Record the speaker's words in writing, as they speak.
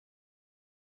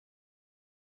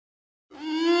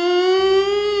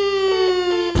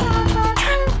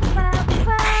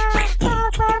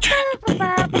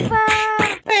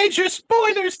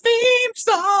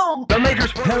song. The Major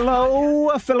Spoilers. Hello,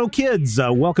 fellow kids.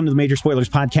 Welcome to the Major Spoilers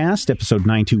Podcast, episode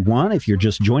 921. If you're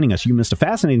just joining us, you missed a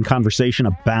fascinating conversation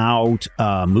about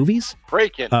movies.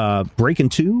 Breakin'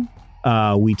 2.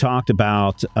 We talked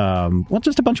about,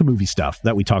 just a bunch of movie stuff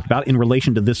that we talked about in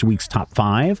relation to this week's top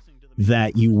 5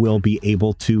 that you will be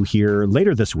able to hear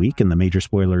later this week in the Major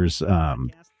Spoilers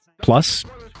Plus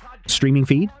streaming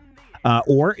feed.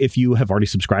 Or if you have already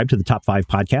subscribed to the top 5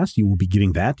 podcast, you will be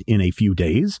getting that in a few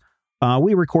days.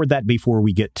 We record that before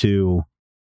we get to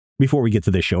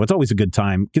this show. It's always a good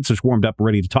time. Gets us warmed up,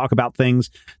 ready to talk about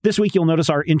things. This week, you'll notice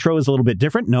our intro is a little bit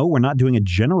different. No, we're not doing a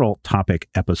general topic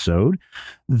episode.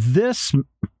 This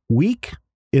week,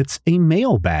 it's a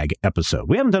mailbag episode.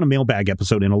 We haven't done a mailbag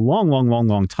episode in a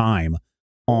long time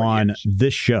on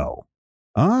this show.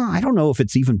 I don't know if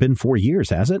it's even been 4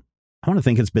 years, has it? I want to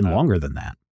think it's been longer than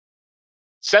that.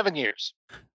 7 years.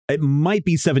 It might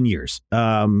be 7 years,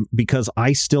 because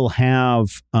I still have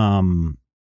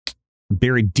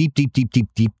buried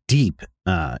deep.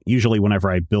 Usually whenever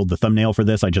I build the thumbnail for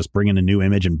this, I just bring in a new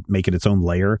image and make it its own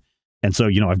layer. And so,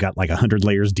 I've got like 100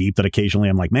 layers deep that occasionally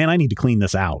I'm like, man, I need to clean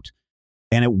this out.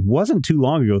 And it wasn't too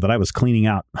long ago that I was cleaning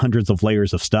out hundreds of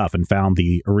layers of stuff and found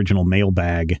the original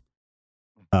mailbag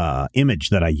image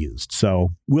that I used.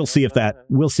 So we'll see if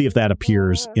that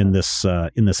appears in this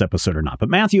episode or not. But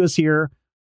Matthew is here.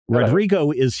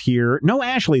 Rodrigo is here. No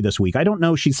Ashley this week. I don't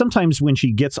know. She sometimes, when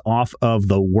she gets off of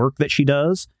the work that she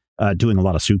does, doing a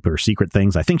lot of super secret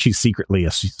things, I think she's secretly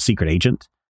a secret agent.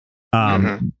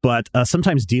 But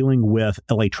sometimes dealing with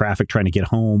LA traffic, trying to get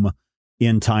home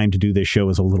in time to do this show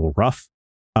is a little rough.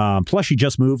 Plus, she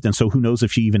just moved, and so who knows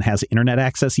if she even has internet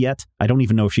access yet? I don't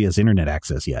even know if she has internet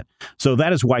access yet. So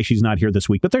that is why she's not here this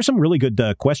week. But there's some really good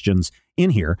questions in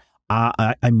here.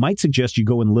 I might suggest you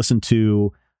go and listen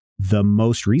to the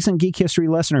most recent Geek History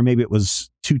lesson, or maybe it was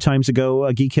 2 times ago,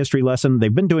 a Geek History lesson.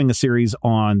 They've been doing a series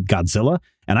on Godzilla,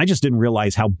 and I just didn't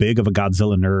realize how big of a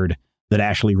Godzilla nerd that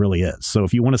Ashley really is. So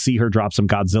if you want to see her drop some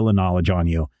Godzilla knowledge on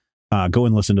you, go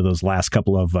and listen to those last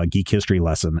couple of Geek History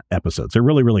lesson episodes. They're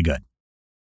really, really good.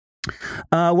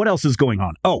 What else is going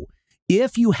on? Oh,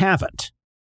 if you want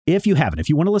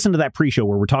to listen to that pre-show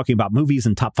where we're talking about movies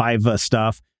and top 5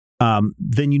 stuff,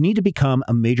 then you need to become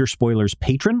a Major Spoilers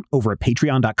patron over at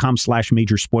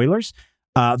patreon.com/Major Spoilers.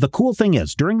 The cool thing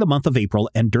is, during the month of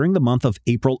April and during the month of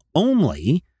April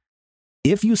only,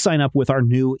 if you sign up with our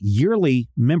new yearly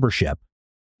membership,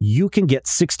 you can get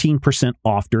 16%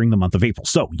 off during the month of April.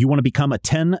 So you want to become a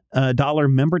 $10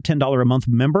 member, $10 a month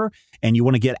member, and you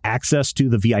want to get access to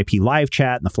the VIP live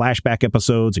chat and the flashback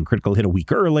episodes and Critical Hit a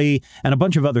week early and a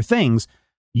bunch of other things.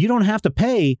 You don't have to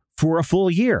pay for a full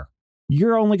year.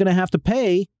 You're only going to have to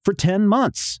pay for 10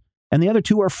 months, and the other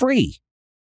 2 are free.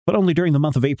 But only during the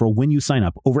month of April when you sign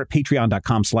up over at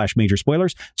patreon.com/Major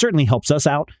Spoilers. Certainly helps us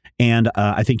out, and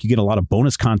I think you get a lot of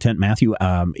bonus content, Matthew,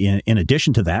 in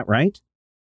addition to that, right?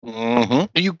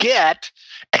 You get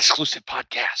exclusive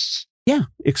podcasts. Yeah,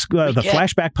 the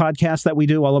flashback podcast that we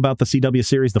do all about the CW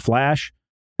series, The Flash.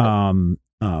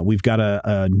 We've got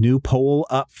a new poll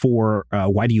up for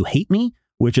Why Do You Hate Me,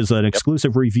 which is an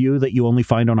exclusive review that you only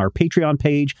find on our Patreon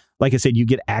page. Like I said, you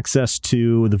get access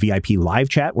to the VIP live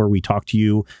chat where we talk to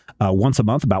you once a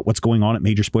month about what's going on at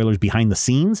Major Spoilers behind the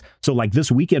scenes. So like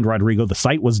this weekend, Rodrigo, the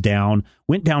site was down,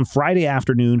 went down Friday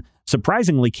afternoon,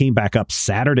 surprisingly came back up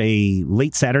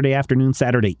late Saturday afternoon,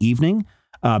 Saturday evening,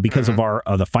 because of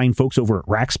the fine folks over at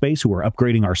Rackspace who are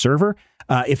upgrading our server.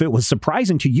 If it was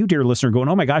surprising to you, dear listener, going,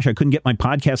 oh my gosh, I couldn't get my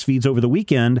podcast feeds over the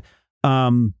weekend,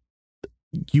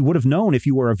 you would have known if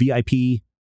you were a VIP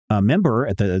member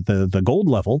at the gold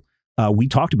level. We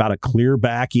talked about it clear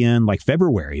back in like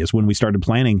February is when we started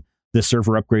planning this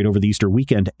server upgrade over the Easter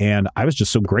weekend. And I was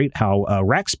just so great how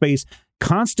Rackspace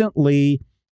constantly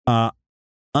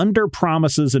under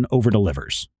promises and over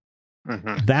delivers.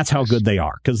 That's how good they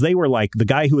are. Because they were like, the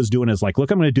guy who was doing it is like,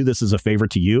 look, I'm going to do this as a favor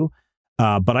to you.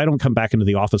 But I don't come back into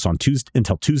the office on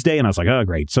until Tuesday. And I was like, oh,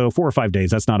 great. So 4 or 5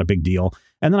 days, that's not a big deal.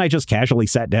 And then I just casually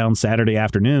sat down Saturday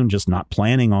afternoon, just not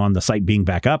planning on the site being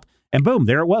back up. And boom,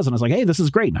 there it was. And I was like, hey, this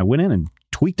is great. And I went in and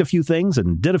tweaked a few things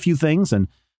and did a few things. And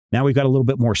now we've got a little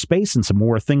bit more space and some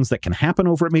more things that can happen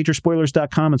over at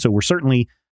majorspoilers.com. And so we're certainly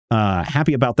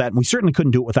happy about that. And we certainly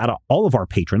couldn't do it without all of our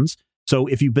patrons. So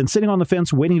if you've been sitting on the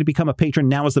fence waiting to become a patron,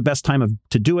 now is the best time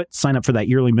to do it. Sign up for that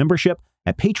yearly membership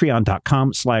at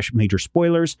patreon.com/Major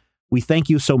Spoilers. We thank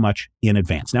you so much in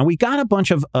advance. Now, we got a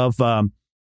bunch of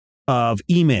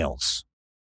emails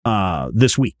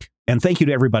this week. And thank you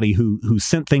to everybody who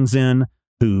sent things in,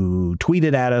 who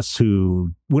tweeted at us,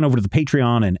 who went over to the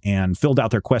Patreon and filled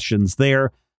out their questions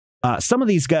there. Some of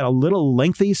these got a little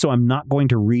lengthy, so I'm not going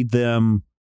to read them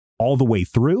all the way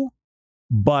through,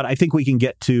 but I think we can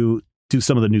get to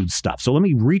some of the new stuff. So let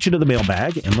me reach into the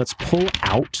mailbag and let's pull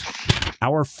out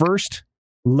our first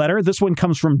letter. This one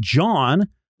comes from John,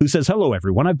 who says, "Hello,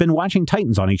 everyone. I've been watching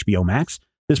Titans on HBO Max.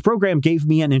 This program gave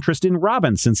me an interest in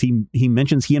Robin since he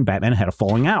mentions he and Batman had a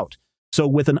falling out. So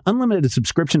with an unlimited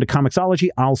subscription to Comixology,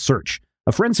 I'll search.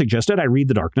 A friend suggested I read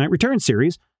the Dark Knight Returns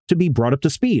series to be brought up to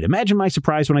speed. Imagine my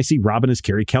surprise when I see Robin as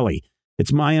Carrie Kelly.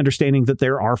 It's my understanding that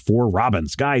there are 4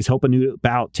 Robins. Guys, help a new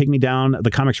about. Take me down the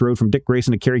comics road from Dick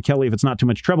Grayson to Carrie Kelly. If it's not too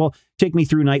much trouble, take me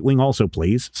through Nightwing also,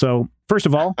 please." So first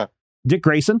of all, Dick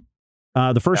Grayson,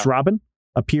 the first Robin,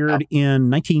 appeared in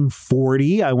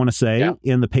 1940, I want to say,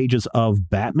 in the pages of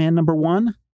Batman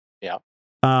 #1. Yeah.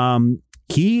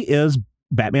 He is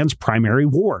Batman's primary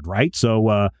ward, right?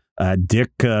 So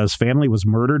Dick's family was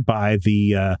murdered by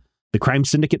the crime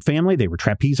syndicate family. They were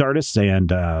trapeze artists,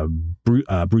 and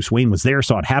Bruce Wayne was there,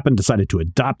 saw it happen, decided to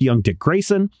adopt young Dick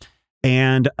Grayson,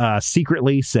 and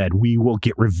secretly said, "We will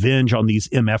get revenge on these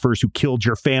MFers who killed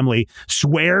your family.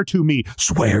 Swear to me,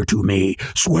 swear to me,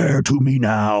 swear to me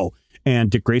now."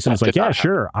 And Dick Grayson is like, "Yeah,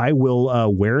 sure. I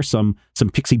will wear some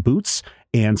pixie boots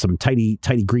and some tidy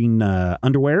green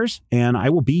underwears, and I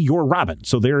will be your Robin."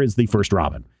 So there is the first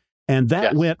Robin. And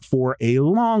that went for a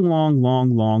long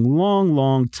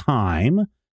time,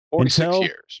 46 until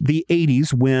years. the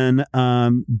 80s, when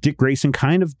Dick Grayson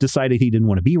kind of decided he didn't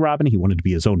want to be Robin. He wanted to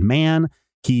be his own man.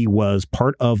 He was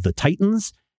part of the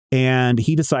Titans, and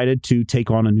he decided to take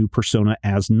on a new persona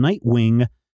as Nightwing,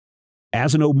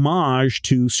 as an homage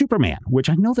to Superman, which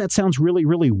I know that sounds really,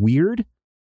 really weird.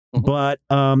 Mm-hmm. But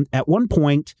at one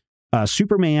point,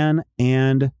 Superman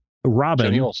and Robin,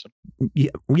 Jimmy Olsen.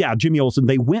 Jimmy Olsen,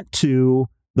 they went to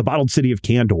the bottled city of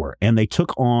Kandor, and they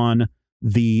took on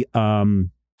the, I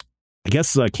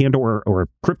guess Kandor or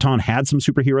Krypton had some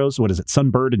superheroes. What is it?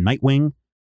 Sunbird and Nightwing?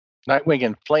 Nightwing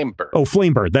and Flamebird. Oh,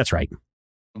 Flamebird. That's right.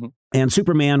 Mm-hmm. And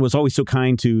Superman was always so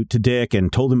kind to Dick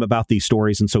and told him about these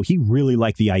stories. And so he really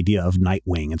liked the idea of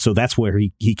Nightwing. And so that's where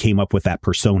he came up with that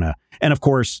persona. And of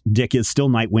course, Dick is still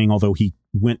Nightwing, although he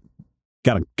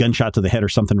got a gunshot to the head or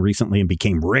something recently and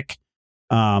became Rick.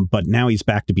 But now he's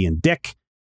back to being Dick.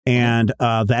 And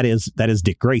that is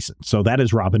Dick Grayson. So that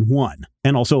is Robin 1.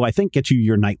 And also, I think, gets you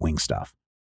your Nightwing stuff.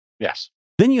 Yes.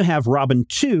 Then you have Robin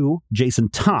 2, Jason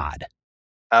Todd.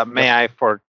 May I,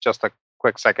 for just a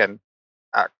quick second,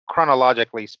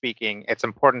 chronologically speaking, it's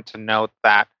important to note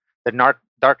that the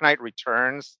Dark Knight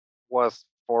Returns was,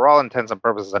 for all intents and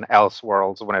purposes, an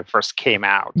Elseworlds when it first came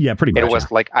out. Yeah, pretty much. It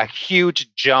was like a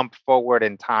huge jump forward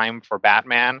in time for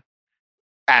Batman.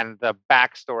 And the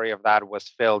backstory of that was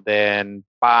filled in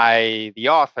by the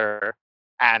author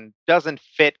and doesn't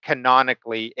fit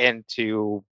canonically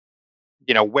into,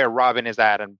 where Robin is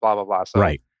at and blah, blah, blah. So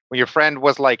right. When your friend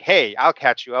was like, "Hey, I'll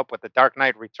catch you up with the Dark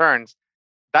Knight Returns,"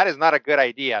 that is not a good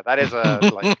idea. That is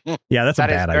a yeah, that's a bad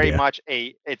idea. That is very much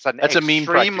it's an that's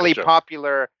extremely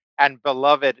popular and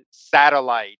beloved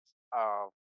satellite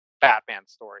of Batman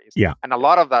stories. Yeah, and a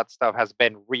lot of that stuff has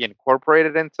been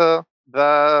reincorporated into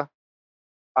the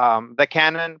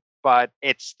canon, but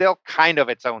it's still kind of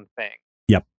its own thing.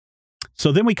 Yep.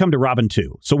 So then we come to Robin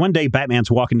 2. So one day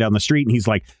Batman's walking down the street and he's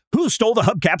like, "Who stole the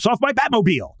hubcaps off my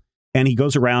Batmobile?" And he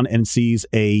goes around and sees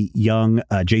a young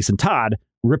Jason Todd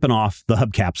ripping off the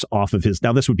hubcaps off of his.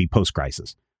 Now, this would be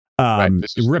post-crisis. Right,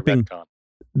 this is ripping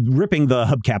the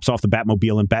hubcaps off the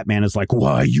Batmobile. And Batman is like,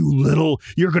 "Why,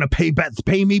 you're going to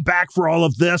pay me back for all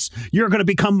of this. You're going to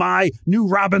become my new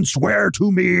Robin. Swear to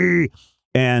me."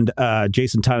 And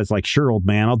Jason Todd is like, "Sure, old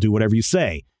man, I'll do whatever you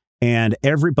say." And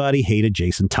everybody hated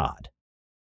Jason Todd.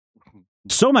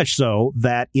 So much so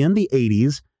that in the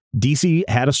 80s, DC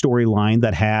had a storyline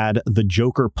that had the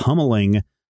Joker pummeling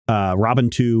Robin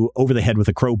 2 over the head with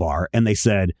a crowbar. And they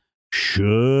said,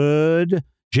 should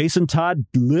Jason Todd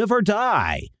live or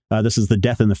die? This is the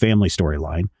Death in the Family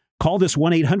storyline. Call this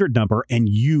 1-800 number and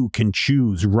you can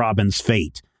choose Robin's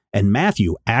fate. And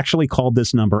Matthew actually called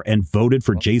this number and voted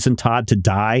for Jason Todd to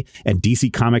die. And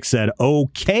DC Comics said,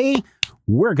 "Okay,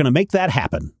 we're going to make that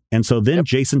happen." And so then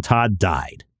Jason Todd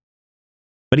died.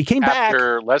 But he came back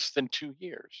after less than 2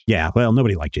 years. Yeah, well,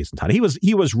 nobody liked Jason Todd. He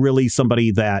was really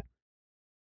somebody that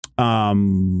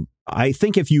I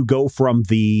think if you go from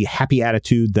the happy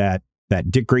attitude that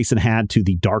Dick Grayson had to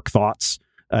the dark thoughts,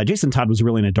 Jason Todd was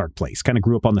really in a dark place. Kind of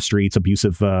grew up on the streets,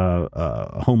 abusive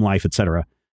home life, etc.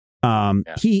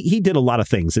 He did a lot of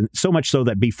things, and so much so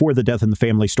that before the Death in the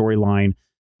Family storyline,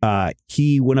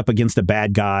 he went up against a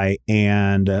bad guy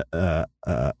and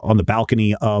on the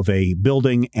balcony of a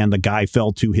building, and the guy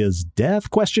fell to his death ?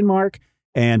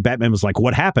 And Batman was like,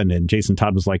 "What happened?" And Jason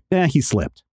Todd was like, "He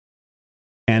slipped."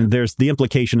 And there's the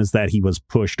implication is that he was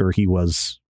pushed or he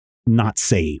was not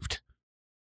saved.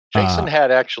 Jason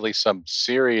had actually some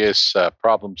serious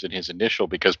problems in his initial,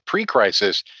 because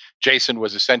pre-Crisis, Jason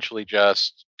was essentially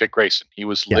just Dick Grayson. He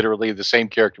was literally the same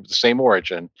character with the same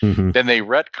origin. Mm-hmm. Then they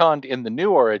retconned in the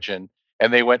new origin,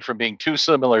 and they went from being too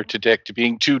similar to Dick to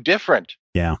being too different.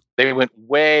 Yeah. They went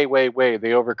way, way, way. They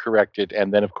overcorrected.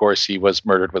 And then, of course, he was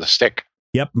murdered with a stick.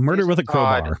 Yep, murdered with a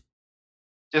crowbar.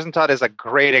 Jason Todd is a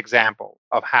great example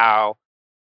of how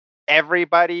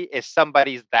everybody is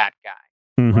somebody's that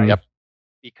guy. Mm-hmm. Right? Yep.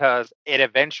 Because it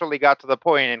eventually got to the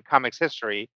point in comics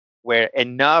history where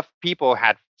enough people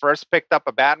had first picked up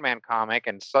a Batman comic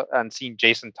and seen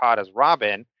Jason Todd as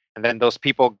Robin, and then those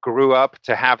people grew up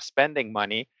to have spending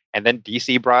money, and then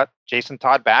DC brought Jason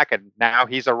Todd back, and now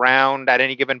he's around at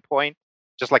any given point,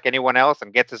 just like anyone else,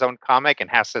 and gets his own comic and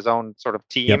has his own sort of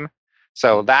team. Yep.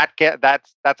 So that's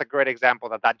a great example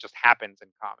that just happens in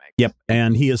comics. Yep,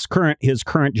 and his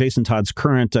current Jason Todd's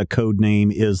current code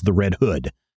name is the Red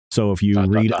Hood. So if you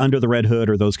read Under the Red Hood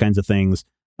or those kinds of things,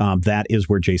 that is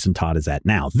where Jason Todd is at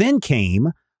now. Then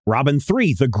came Robin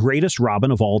 3, the greatest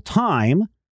Robin of all time.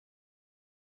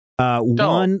 Don't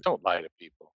lie to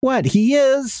people. What? He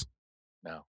is?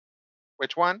 No.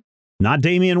 Which one? Not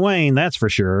Damian Wayne, that's for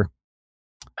sure.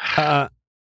 Tim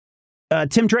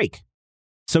Drake.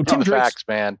 So Tim Drake's facts,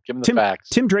 man. Give him the facts.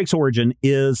 Tim Drake's origin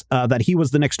is that he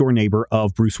was the next door neighbor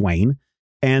of Bruce Wayne,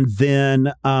 and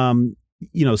then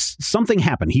something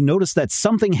happened. He noticed that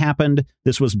something happened.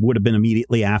 This would have been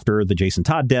immediately after the Jason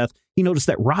Todd death. He noticed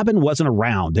that Robin wasn't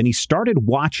around, and he started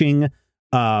watching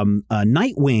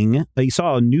Nightwing. He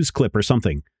saw a news clip or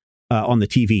something on the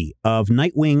TV of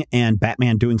Nightwing and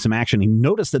Batman doing some action. He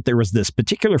noticed that there was this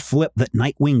particular flip that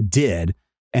Nightwing did,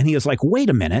 and he was like, wait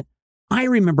a minute. I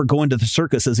remember going to the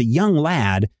circus as a young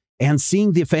lad and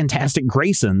seeing the Fantastic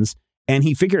Graysons, and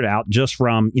he figured out just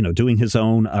from, doing his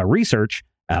own research,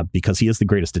 because he is the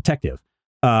greatest detective,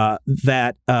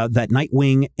 that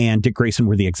Nightwing and Dick Grayson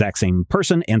were the exact same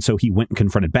person. And so he went and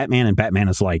confronted Batman, and Batman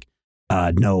is like,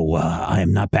 no, I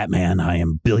am not Batman. I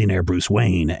am billionaire Bruce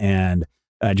Wayne. And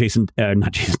not Jason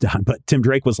Todd, but Tim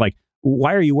Drake was like,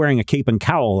 why are you wearing a cape and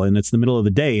cowl? And it's the middle of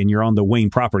the day and you're on the Wayne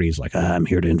property. He's like, I'm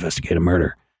here to investigate a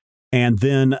murder. And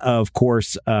then, of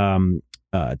course,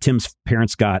 Tim's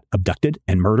parents got abducted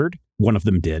and murdered. One of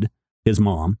them did, his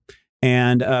mom.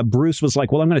 And Bruce was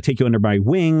like, well, I'm going to take you under my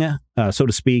wing, so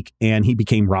to speak. And he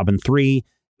became Robin 3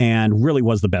 and really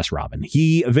was the best Robin.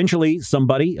 He eventually,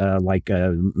 somebody like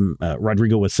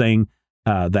Rodrigo was saying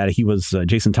that he was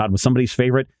Jason Todd was somebody's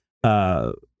favorite.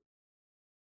 Tim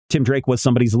Drake was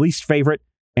somebody's least favorite.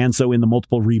 And so in the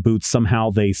multiple reboots, somehow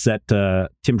they set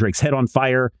Tim Drake's head on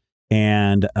fire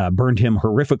and burned him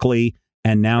horrifically.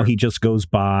 And now he just goes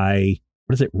by,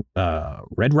 what is it,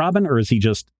 Red Robin? Or is he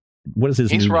just, what is his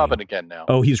name? He's Robin again now.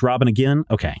 Oh, he's Robin again?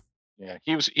 Okay. Yeah,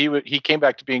 he came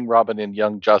back to being Robin in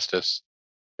Young Justice.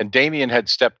 And Damian had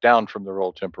stepped down from the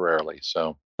role temporarily.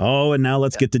 So. Oh, and now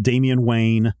let's get to Damian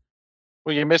Wayne.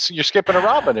 Well, you're skipping a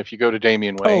Robin if you go to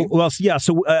Damian Wayne. Oh, well, yeah.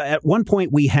 So at one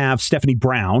point we have Stephanie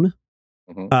Brown.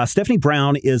 Mm-hmm. Stephanie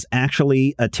Brown is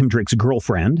actually Tim Drake's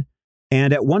girlfriend.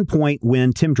 And at one point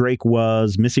when Tim Drake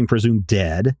was missing, presumed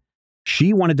dead,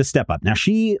 she wanted to step up. Now,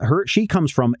 she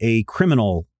comes from a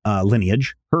criminal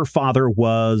lineage. Her father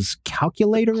was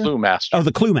Calculator? Clue Master. Oh,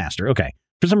 the Clue Master. Okay.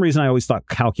 For some reason, I always thought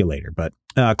Calculator, but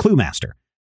Clue Master.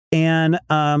 And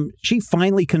she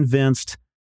finally convinced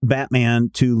Batman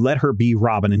to let her be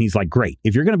Robin. And he's like, great.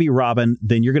 If you're going to be Robin,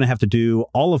 then you're going to have to do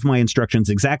all of my instructions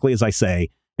exactly as I say.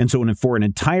 And so in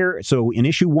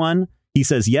issue 1, he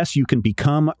says, yes, you can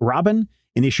become Robin.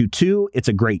 In issue 2, it's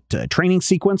a great training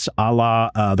sequence a la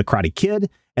the Karate Kid.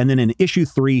 And then in issue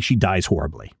 3, she dies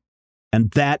horribly.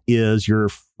 And that is your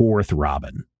 4th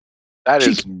Robin.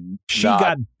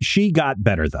 She got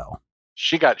better, though.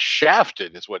 She got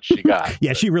shafted is what she got.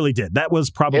 Yeah, she really did. That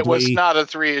was probably... It was not a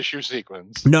 3-issue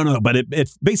sequence. No, but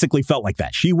it basically felt like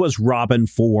that. She was Robin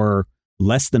for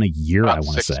less than a year, I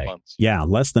want to say. 6 months. Yeah,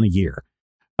 less than a year.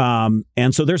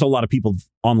 And so there's a lot of people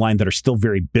online that are still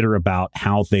very bitter about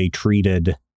how they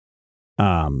treated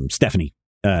Stephanie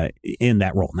in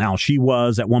that role. Now, she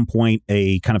was at one point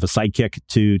a kind of a sidekick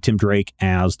to Tim Drake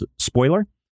as Spoiler.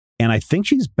 And I think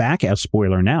she's back as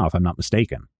Spoiler now, if I'm not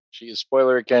mistaken. She is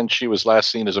Spoiler again. She was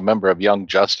last seen as a member of Young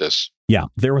Justice. Yeah,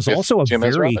 there was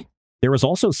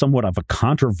also somewhat of a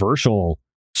controversial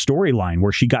storyline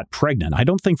where she got pregnant. I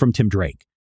don't think from Tim Drake,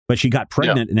 but she got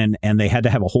pregnant and they had to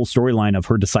have a whole storyline of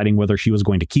her deciding whether she was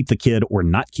going to keep the kid or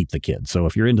not keep the kid. So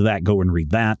if you're into that, go and read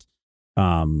that.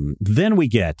 Then we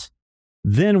get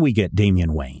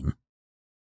Damian Wayne.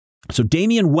 So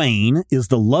Damian Wayne is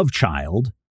the love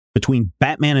child between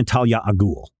Batman and Talia al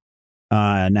Ghul.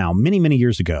 Now, many, many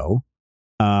years ago,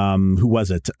 who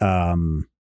was it?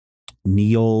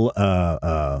 Neil,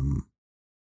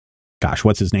 gosh,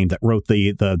 what's his name that wrote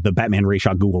the Batman Ra's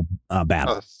al Ghul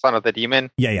battle? Oh, Son of the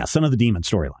Demon? Yeah, Son of the Demon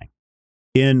storyline,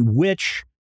 in which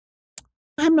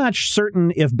I'm not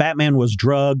certain if Batman was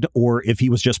drugged or if he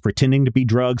was just pretending to be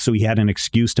drugged, so he had an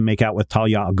excuse to make out with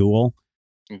Talia al Ghul.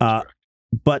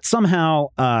 But somehow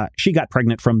she got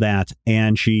pregnant from that,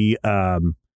 and she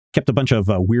kept a bunch of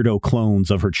weirdo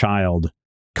clones of her child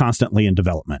constantly in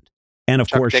development. And of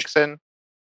course, Dixon.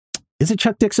 Is it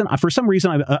Chuck Dixon? For some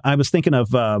reason, I was thinking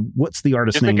of what's the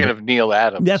artist's name? You're thinking of Neil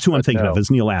Adams. That's who I'm thinking of.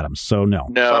 Is Neil Adams. So no.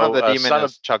 Son of the Demon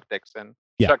is Chuck Dixon.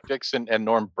 Yeah. Chuck Dixon and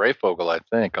Norm Brayfogle, I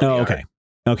think.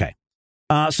 Okay.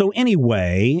 So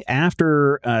anyway,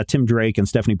 after Tim Drake and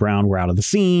Stephanie Brown were out of the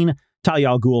scene, Talia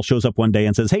al Ghul shows up one day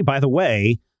and says, "Hey, by the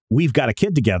way, we've got a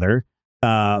kid together.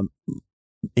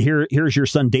 Here's your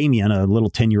son Damian, a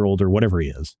little 10-year-old or whatever he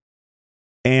is."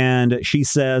 And she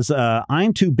says,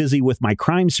 "I'm too busy with my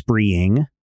crime spreeing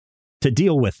to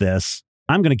deal with this.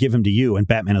 I'm going to give him to you." And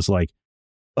Batman is like,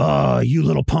 "You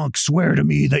little punk, swear to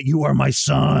me that you are my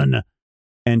son."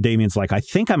 And Damian's like, "I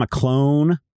think I'm a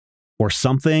clone or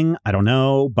something. I don't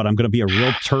know, but I'm going to be a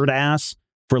real turd ass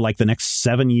for like the next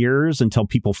 7 years until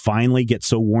people finally get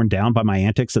so worn down by my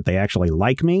antics that they actually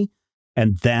like me."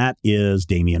 And that is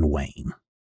Damian Wayne.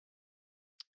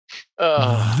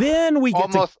 Then we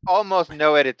get almost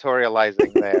no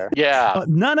editorializing there. Yeah,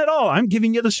 none at all. I'm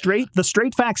giving you the straight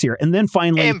facts here. And then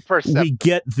finally we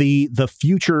get the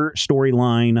future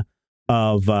storyline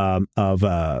of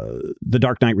The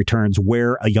Dark Knight Returns,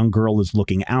 where a young girl is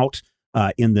looking out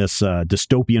in this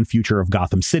dystopian future of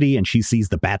Gotham City, and she sees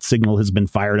the bat signal has been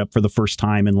fired up for the first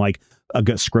time in like a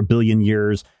scribillion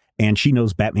years, and she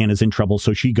knows Batman is in trouble,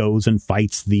 so she goes and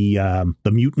fights the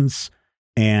mutants.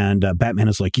 And Batman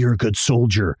is like, "You're a good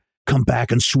soldier. Come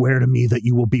back and swear to me that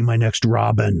you will be my next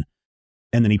Robin."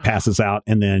 And then he passes out,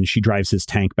 and then she drives his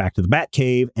tank back to the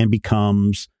Batcave and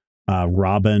becomes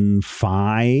Robin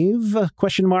 5? ?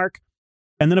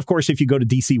 And then, of course, if you go to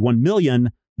DC 1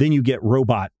 million, then you get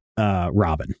Robot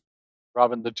Robin.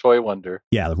 Robin the Toy Wonder.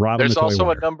 Yeah, the Robin. There's the Toy also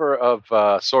Wonder. a number of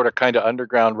sort of kind of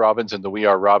underground Robins in the We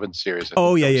Are Robin series.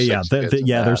 Oh, yeah.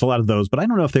 There's a lot of those, but I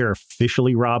don't know if they're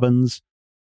officially Robins.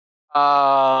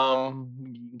 I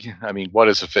mean, what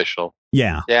is official?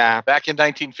 Yeah. Back in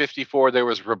 1954, there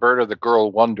was Roberta the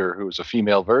Girl Wonder, who was a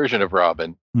female version of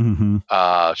Robin. Mm-hmm.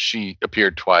 She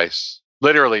appeared twice,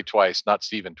 literally twice, not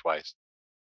Stephen twice.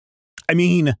 I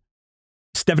mean,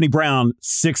 Stephanie Brown,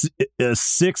 six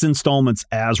installments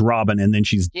as Robin, and then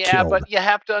she's killed. But you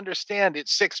have to understand,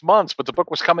 it's 6 months, but the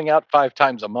book was coming out 5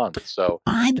 times a month, so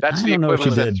that's the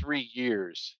equivalent of 3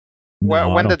 years.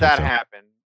 When did that happen?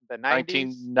 The 90s?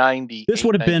 1990. This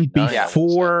would have been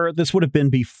before. This would have been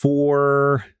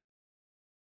before.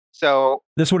 So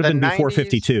this would have been 90s, before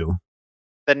 52.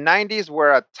 The 90s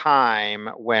were a time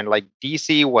when like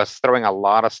DC was throwing a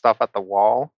lot of stuff at the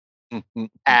wall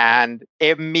and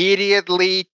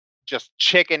immediately just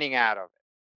chickening out of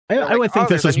it. I would think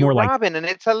this is more like Robin, and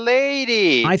it's a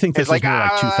lady. I think this is more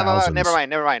like 2000s.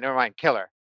 Never mind. Kill her.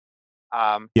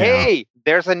 Hey,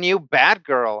 there's a new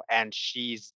Batgirl, and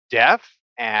she's deaf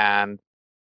and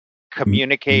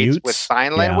communicates with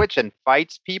sign language and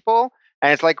fights people.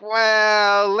 And it's like,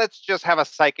 well, let's just have a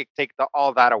psychic take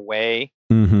all that away.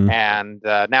 Mm-hmm. And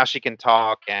now she can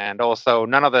talk. And also,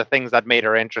 none of the things that made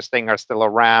her interesting are still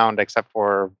around, except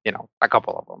for, a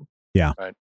couple of them. Yeah.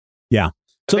 Right. Yeah.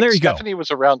 So there you go. Stephanie was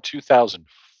around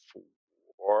 2004.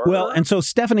 Well, and so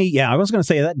Stephanie, I was going to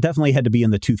say that definitely had to be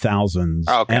in the 2000s.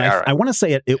 Okay. And I want to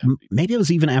say maybe it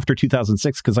was even after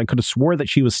 2006, because I could have swore that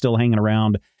she was still hanging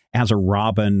around as a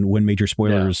Robin when Major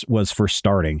Spoilers was first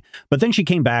starting. But then she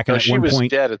came back, and at one point she was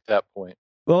dead at that point.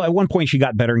 Well, at one point she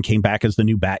got better and came back as the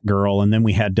new Batgirl, and then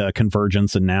we had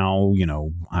Convergence, and now,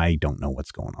 I don't know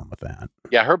what's going on with that.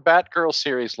 Yeah, her Batgirl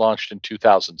series launched in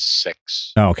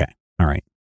 2006. Oh, okay. All right.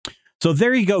 So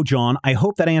there you go, John. I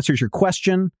hope that answers your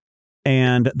question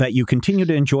and that you continue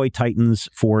to enjoy Titans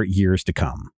for years to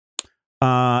come.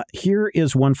 Here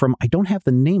is one from, I don't have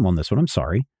the name on this one. I'm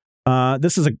sorry.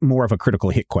 This is more of a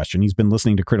Critical Hit question. He's been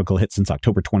listening to Critical Hit since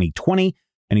October 2020,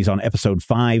 and he's on episode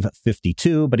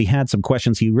 552, but he had some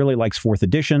questions. He really likes 4th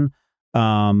edition.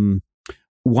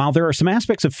 While there are some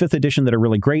aspects of 5th edition that are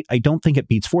really great, I don't think it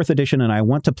beats 4th edition, and I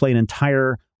want to play an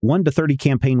entire 1 to 30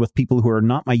 campaign with people who are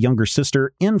not my younger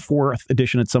sister in 4th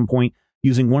edition at some point,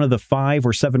 using one of the 5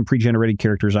 or 7 pre-generated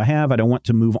characters I have. I don't want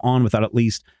to move on without at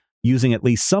least using at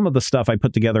least some of the stuff I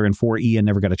put together in 4E and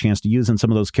never got a chance to use, and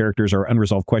some of those characters are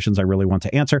unresolved questions I really want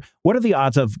to answer. What are the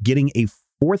odds of getting a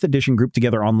 4th edition group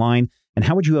together online? And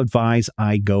how would you advise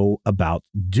I go about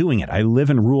doing it? I live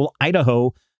in rural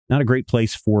Idaho, not a great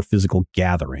place for physical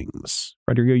gatherings.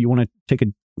 Rodrigo, you want to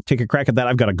take a crack at that?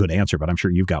 I've got a good answer, but I'm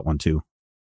sure you've got one too.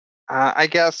 I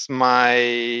guess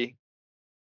my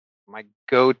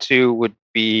go-to would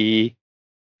be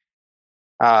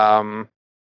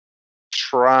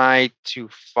try to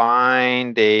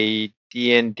find a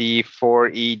D&D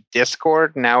 4E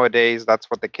Discord. Nowadays, that's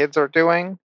what the kids are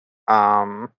doing.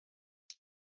 I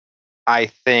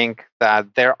think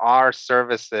that there are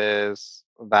services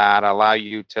that allow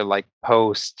you to like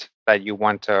post that you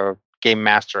want to game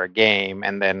master a game,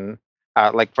 and then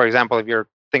like for example, if you're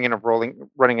thinking of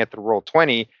running it through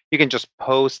Roll20, you can just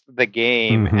post the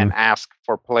game and ask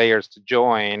for players to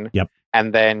join. Yep.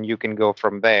 And then you can go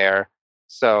from there.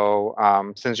 So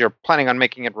since you're planning on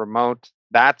making it remote,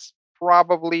 that's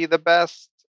probably the best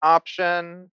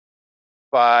option.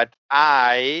 But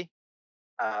I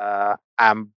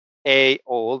am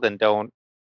old and don't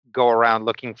go around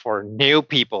looking for new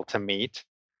people to meet.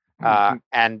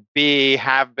 And B,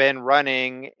 have been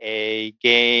running a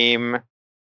game,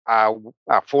 a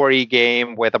 4E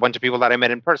game with a bunch of people that I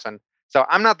met in person. So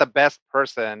I'm not the best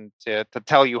person to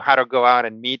tell you how to go out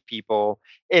and meet people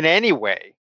in any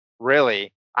way,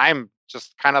 really. I'm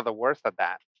just kind of the worst at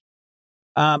that.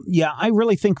 Yeah, I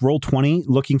really think Roll20,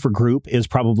 looking for group, is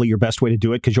probably your best way to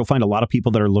do it, because you'll find a lot of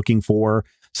people that are looking for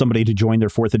somebody to join their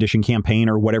 4th edition campaign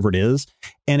or whatever it is.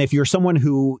 And if you're someone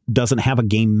who doesn't have a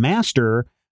game master,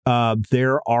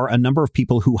 there are a number of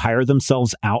people who hire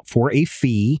themselves out for a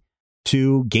fee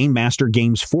to game master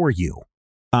games for you.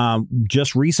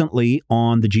 Just recently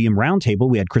on the GM Roundtable,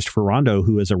 we had Christopher Rondo,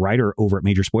 who is a writer over at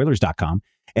Majorspoilers.com,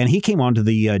 and he came onto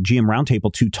the GM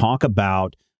Roundtable to talk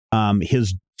about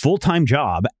his full-time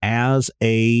job as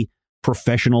a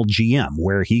professional GM,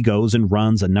 where he goes and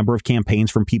runs a number of campaigns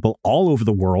from people all over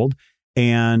the world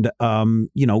and,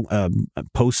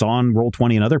 posts on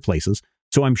Roll20 and other places.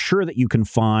 So I'm sure that you can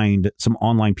find some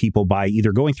online people by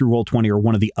either going through Roll20 or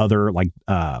one of the other, like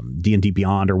D&D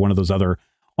Beyond or one of those other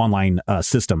online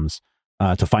systems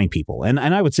to find people. And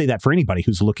I would say that for anybody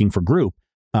who's looking for group,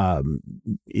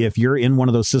 if you're in one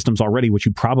of those systems already, which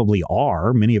you probably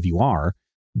are, many of you are,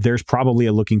 there's probably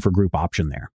a looking for group option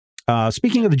there.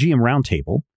 Speaking of the GM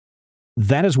Roundtable,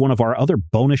 that is one of our other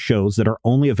bonus shows that are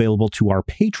only available to our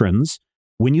patrons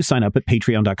when you sign up at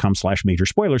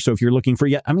patreon.com/majorspoilers. So if you're looking for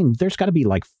there's got to be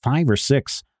like 5 or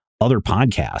 6 other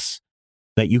podcasts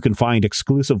that you can find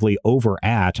exclusively over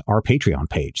at our Patreon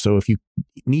page. So if you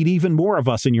need even more of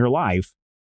us in your life,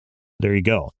 there you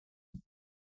go.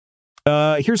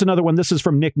 Here's another one. This is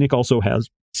from Nick. Nick also has,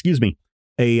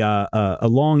 a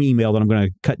long email that I'm going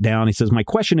to cut down. He says, my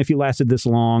question, if you lasted this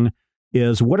long,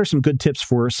 is what are some good tips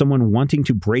for someone wanting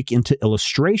to break into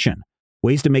illustration?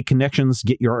 Ways to make connections,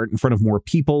 get your art in front of more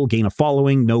people, gain a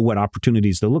following, know what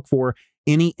opportunities to look for.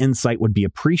 Any insight would be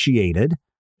appreciated.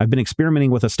 I've been experimenting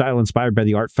with a style inspired by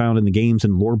the art found in the games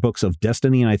and lore books of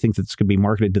Destiny, and I think that this could be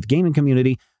marketed to the gaming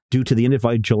community due to the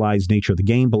individualized nature of the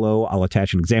game. Below, I'll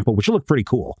attach an example, which will look pretty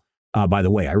cool. By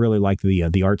the way, I really like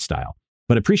the art style,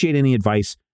 but appreciate any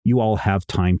advice. You all have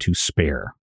time to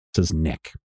spare, says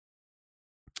Nick.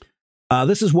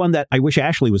 This is one that I wish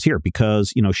Ashley was here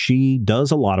because, she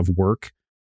does a lot of work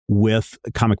with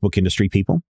comic book industry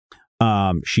people.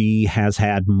 She has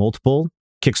had multiple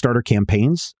Kickstarter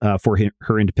campaigns for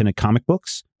her independent comic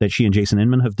books that she and Jason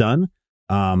Inman have done.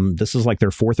 This is like their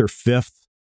 4th or 5th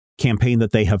campaign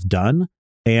that they have done.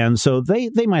 And so they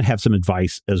might have some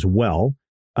advice as well.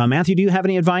 Matthew, do you have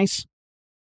any advice?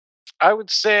 I would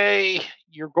say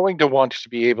you're going to want to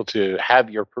be able to have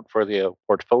your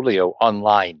portfolio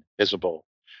online visible.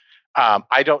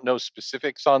 I don't know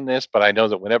specifics on this, but I know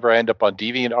that whenever I end up on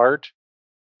DeviantArt,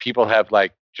 people have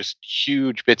like just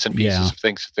huge bits and pieces of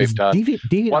things that they've done.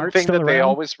 One thing that they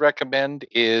always recommend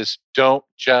is don't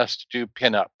just do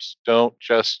pinups. Don't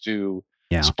just do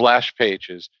splash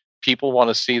pages. People want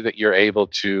to see that you're able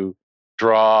to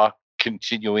draw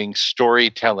continuing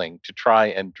storytelling, to try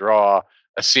and draw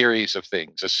a series of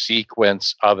things, a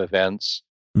sequence of events,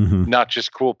 not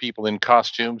just cool people in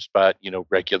costumes, but,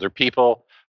 regular people,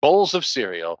 bowls of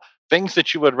cereal, things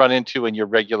that you would run into in your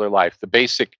regular life, the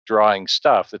basic drawing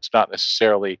stuff that's not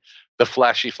necessarily the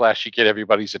flashy, get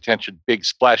everybody's attention, big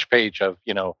splash page of,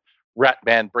 Rat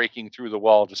Man breaking through the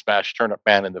wall to smash Turnip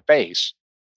Man in the face.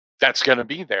 That's going to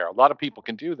be there. A lot of people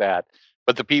can do that.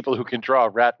 But the people who can draw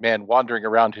Rat Man wandering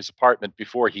around his apartment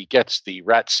before he gets the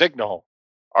rat signal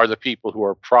are the people who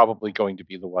are probably going to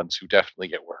be the ones who definitely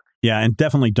get work. Yeah, and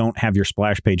definitely don't have your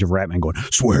splash page of Ratman going,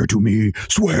 swear to me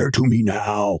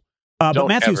now. Don't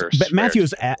Matthew's, ever but swear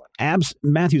Matthew's, to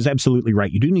Matthew's absolutely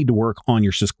right. You do need to work on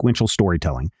your sequential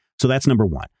storytelling. So that's number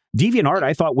one. DeviantArt,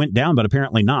 I thought went down, but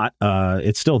apparently not.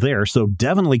 It's still there. So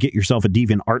definitely get yourself a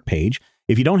DeviantArt page.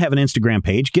 If you don't have an Instagram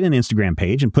page, get an Instagram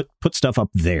page and put stuff up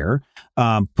there.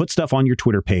 Put stuff on your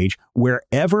Twitter page.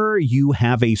 Wherever you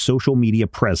have a social media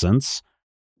presence,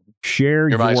 share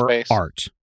your MySpace. art.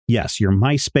 Yes, your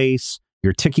MySpace,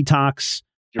 your TikToks,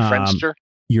 Your Friendster.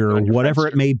 your Doing your whatever Friendster.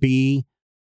 it may be.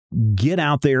 Get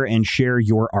out there and share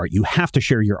your art. You have to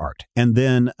share your art. And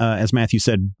then, as Matthew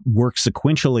said, work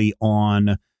sequentially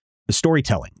on the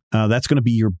storytelling. That's going to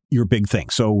be your big thing.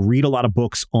 So read a lot of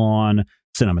books on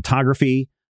cinematography,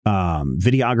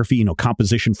 videography,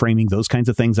 composition, framing, those kinds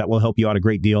of things. That will help you out a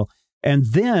great deal. And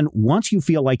then once you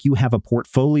feel like you have a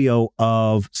portfolio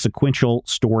of sequential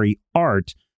story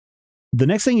art, the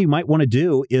next thing you might want to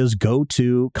do is go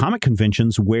to comic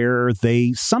conventions where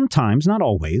they sometimes, not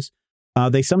always,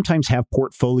 they sometimes have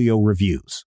portfolio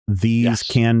reviews. These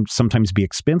can sometimes be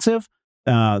expensive.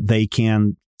 They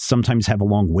can sometimes have a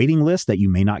long waiting list that you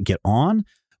may not get on.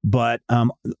 But a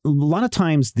lot of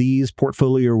times these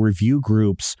portfolio review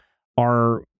groups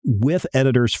are with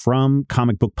editors from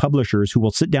comic book publishers who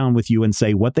will sit down with you and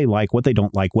say what they like, what they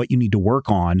don't like, what you need to work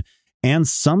on. And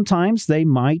sometimes they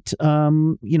might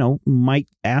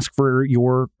ask for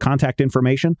your contact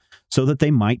information so that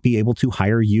they might be able to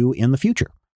hire you in the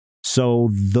future. So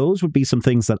those would be some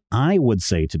things that I would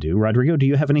say to do. Rodrigo, do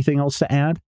you have anything else to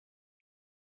add?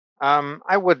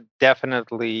 I would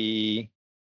definitely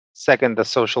second the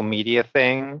social media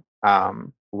thing.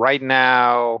 Right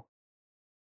now,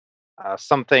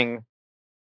 something.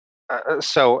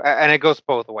 And it goes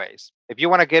both ways. If you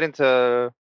want to get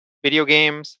into video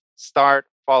games, start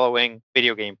following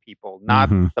video game people, not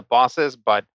the bosses,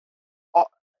 but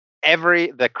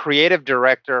the creative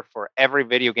director for every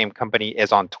video game company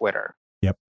is on Twitter.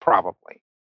 Yep. Probably.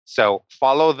 So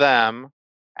follow them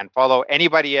and follow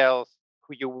anybody else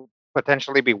who you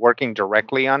potentially be working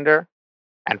directly under,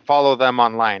 and follow them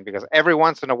online, because every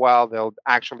once in a while they'll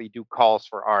actually do calls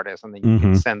for artists, and then you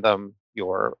can send them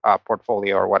your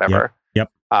portfolio or whatever.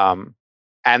 Yep.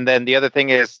 And then the other thing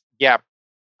is, get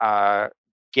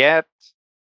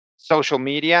social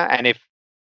media. And if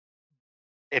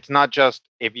it's not just,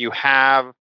 if you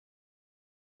have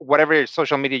whatever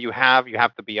social media you have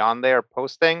to be on there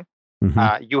posting.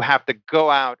 You have to go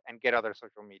out and get other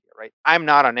social media, right? I'm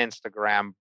not on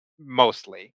Instagram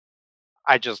mostly.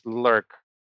 I just lurk.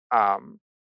 But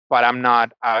I'm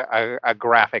not a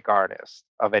graphic artist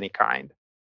of any kind.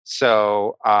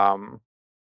 So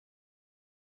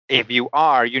if you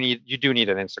are, you do need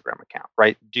an Instagram account,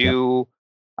 right? Do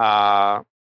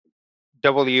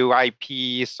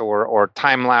WIPs or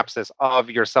time lapses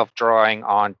of yourself drawing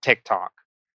on TikTok.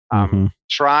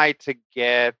 Try to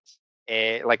get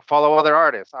follow other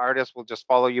artists. Artists will just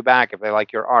follow you back if they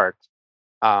like your art.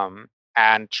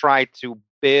 And try to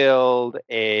build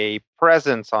a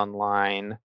presence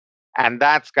online, and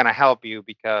that's going to help you,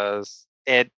 because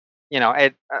I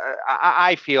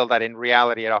feel that in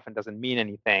reality it often doesn't mean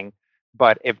anything,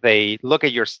 but if they look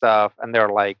at your stuff and they're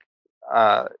like,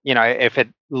 if it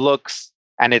looks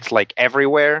and it's like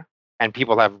everywhere and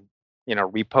people have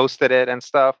reposted it and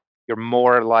stuff, you're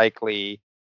more likely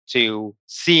to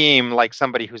seem like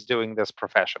somebody who's doing this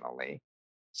professionally.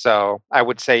 So I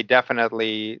would say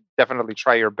definitely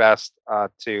try your best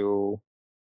to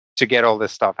get all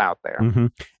this stuff out there.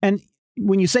 And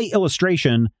when you say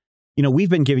illustration, we've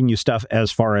been giving you stuff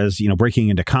as far as, breaking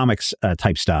into comics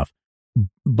type stuff.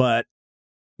 But,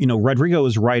 Rodrigo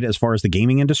is right as far as the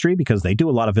gaming industry, because they do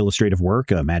a lot of illustrative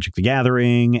work, Magic the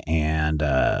Gathering and,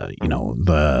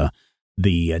 the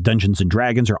Dungeons and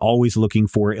Dragons are always looking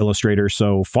for illustrators.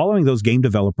 So following those game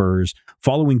developers,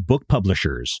 following book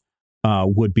publishers,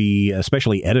 would be,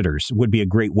 especially editors, would be a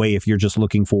great way if you're just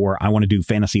looking for, I want to do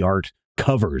fantasy art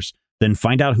covers. Then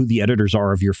find out who the editors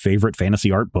are of your favorite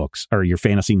fantasy art books or your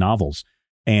fantasy novels,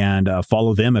 and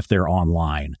follow them if they're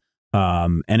online.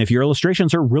 And if your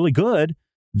illustrations are really good,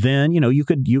 then you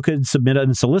could submit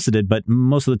unsolicited. But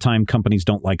most of the time, companies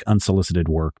don't like unsolicited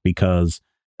work because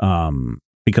of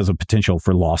potential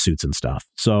for lawsuits and stuff.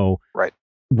 So right.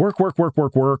 Work.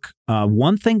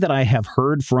 One thing that I have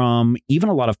heard from even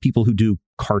a lot of people who do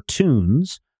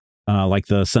cartoons, like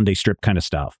the Sunday strip kind of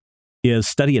stuff, is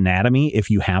study anatomy if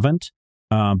you haven't,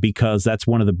 because that's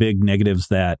one of the big negatives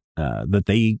that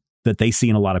they see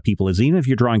in a lot of people is, even if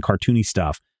you're drawing cartoony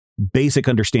stuff, basic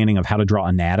understanding of how to draw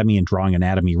anatomy and drawing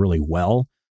anatomy really well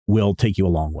will take you a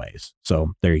long ways.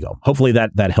 So there you go. Hopefully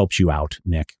that helps you out,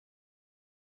 Nick.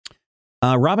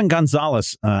 Robin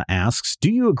Gonzalez asks,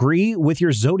 do you agree with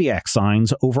your zodiac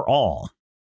signs overall?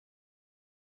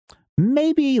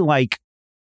 maybe like,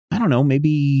 I don't know,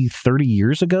 maybe 30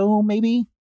 years ago, maybe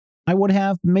I would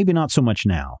have, maybe not so much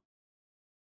now.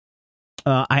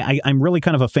 I'm really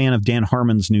kind of a fan of Dan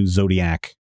Harmon's new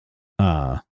Zodiac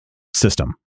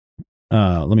system.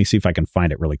 Let me see if I can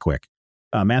find it really quick.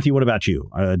 Matthew, what about you?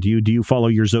 Do you follow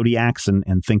your zodiacs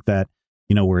and think that,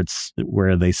 you know,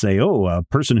 where they say, oh, a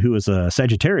person who is a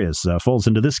Sagittarius falls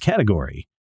into this category?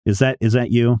 Is that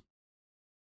you?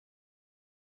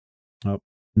 Oh,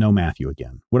 no, Matthew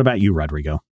again. What about you,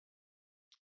 Rodrigo?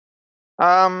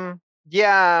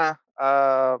 Yeah.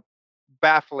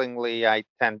 Bafflingly, I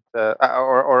tend to,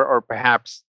 or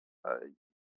perhaps,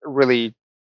 really,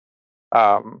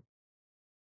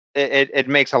 it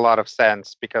makes a lot of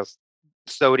sense because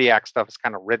zodiac stuff is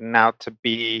kind of written out to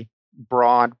be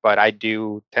broad, but I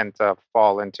do tend to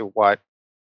fall into what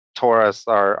Taurus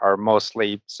are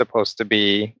mostly supposed to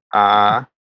be.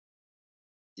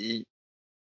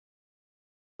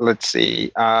 Let's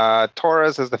see.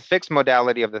 Taurus is the fixed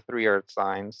modality of the three earth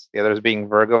signs, the others being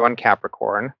Virgo and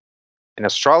Capricorn. In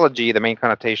astrology, the main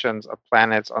connotations of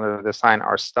planets under the sign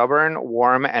are stubborn,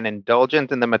 warm, and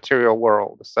indulgent in the material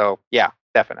world. So, yeah,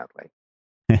 definitely.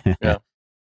 Yeah.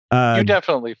 You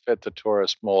definitely fit the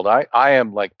Taurus mold. I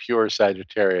am like pure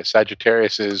Sagittarius.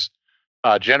 Sagittarius is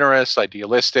generous,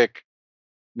 idealistic,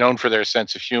 known for their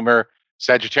sense of humor.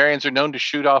 Sagittarians are known to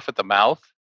shoot off at the mouth.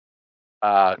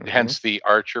 Hence the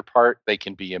archer part. They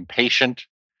can be impatient.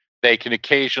 They can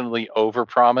occasionally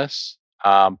overpromise.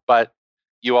 But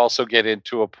you also get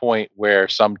into a point where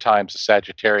sometimes a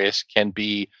Sagittarius can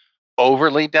be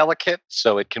overly delicate,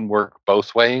 so it can work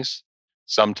both ways.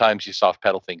 Sometimes you soft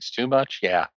pedal things too much.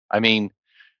 Yeah. I mean,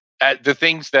 the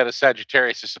things that a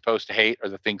Sagittarius is supposed to hate are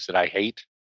the things that I hate.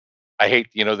 I hate,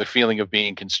 the feeling of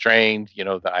being constrained.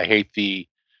 I hate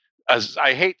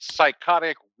I hate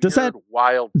psychotic, weird,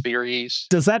 wild theories.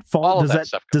 Does that fall?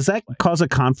 Does that cause a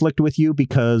conflict with you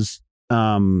because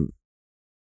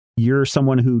you're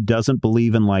someone who doesn't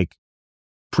believe in like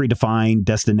predefined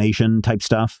destination type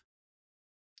stuff?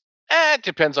 It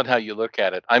depends on how you look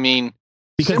at it. I mean,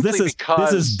 because this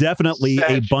is definitely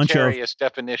a bunch of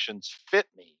definitions fit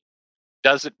me.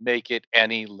 Doesn't make it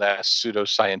any less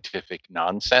pseudoscientific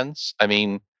nonsense. I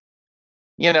mean,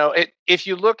 if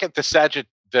you look at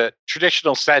the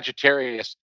traditional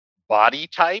Sagittarius body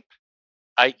type,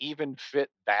 I even fit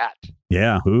that.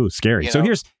 Yeah, ooh, scary. So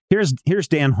here's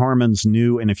Dan Harmon's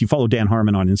new, and if you follow Dan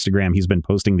Harmon on Instagram, he's been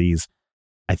posting these,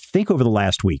 I think, over the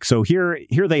last week. So here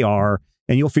they are,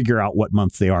 and you'll figure out what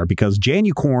month they are, because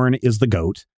Janucorn is the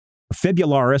goat,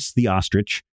 Febularis the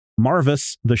ostrich,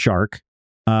 Marvis the shark,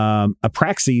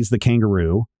 Apraxes the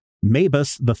kangaroo,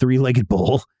 Mabus the three-legged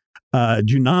bull,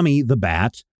 Junami the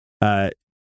bat,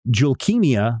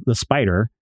 Julkemia the spider,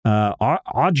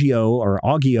 Augio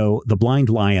the blind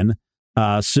lion,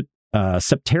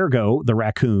 Septergo the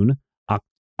raccoon,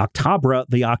 Octabra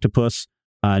the octopus,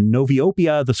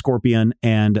 Noviopia the scorpion,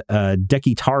 and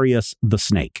Decitarius the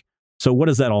snake. So what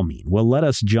does that all mean? Well, let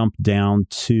us jump down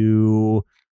to,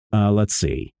 let's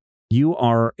see. You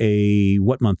are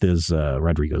what month is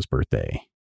Rodrigo's birthday?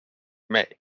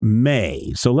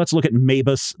 May. So let's look at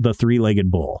Mabus the three-legged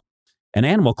bull. An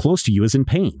animal close to you is in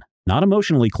pain, not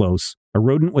emotionally close, a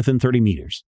rodent within 30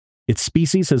 meters. Its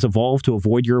species has evolved to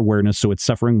avoid your awareness, so its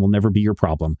suffering will never be your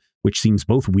problem, which seems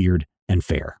both weird and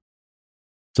fair.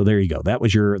 So there you go. That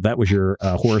was your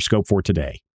horoscope for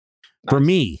today. Nice. For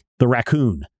me, the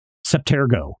raccoon,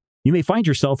 Septergo. You may find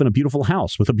yourself in a beautiful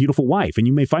house with a beautiful wife, and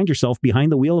you may find yourself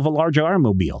behind the wheel of a large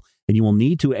automobile, and you will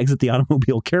need to exit the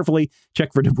automobile carefully,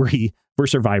 check for debris, for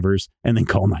survivors, and then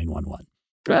call 911.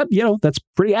 That's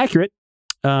pretty accurate.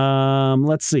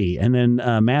 Let's see. And then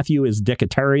Matthew is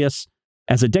Decitarius.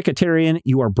 As a Decitarian,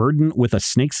 you are burdened with a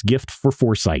snake's gift for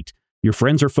foresight. Your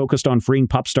friends are focused on freeing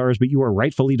pop stars, but you are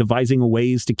rightfully devising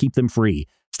ways to keep them free.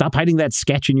 Stop hiding that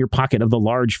sketch in your pocket of the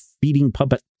large feeding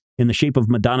puppet in the shape of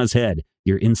Madonna's head.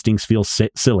 Your instincts feel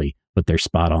silly, but they're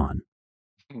spot on.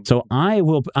 So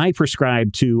I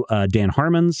prescribe to Dan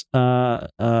Harmon's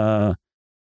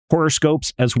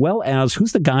horoscopes, as well as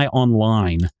who's the guy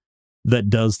online that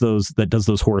does those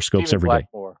horoscopes Stephen every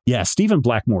Blackmore. day. Yeah, Stephen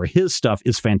Blackmore. His stuff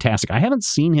is fantastic. I haven't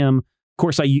seen him. Of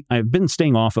course, I've been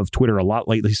staying off of Twitter a lot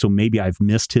lately, so maybe I've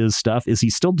missed his stuff. Is he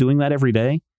still doing that every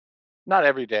day? Not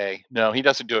every day. No, he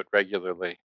doesn't do it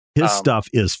regularly. His stuff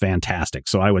is fantastic,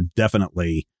 so I would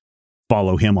definitely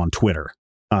follow him on Twitter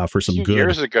for some good.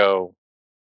 Years ago,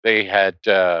 they had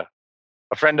a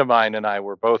friend of mine and I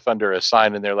were both under a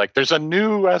sign, and they're like, "There's a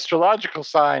new astrological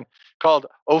sign called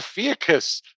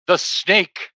Ophiuchus the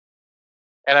snake,"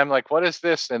 and I'm like, "What is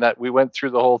this?" And that we went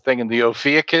through the whole thing, and the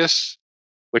Ophiuchus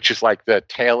which is like the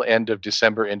tail end of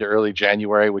December into early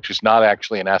January, which is not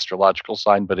actually an astrological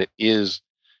sign, but it is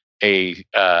a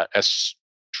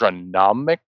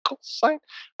astronomical sign.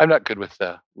 I'm not good with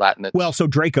the Latin. Well, so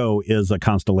Draco is a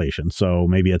constellation, so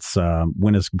maybe it's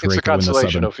when is Draco it's a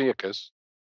constellation in the of Ophiuchus.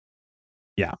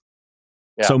 Yeah.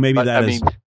 Yeah. So maybe but, that I is.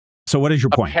 mean, so what is your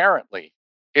point? Apparently,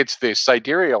 it's the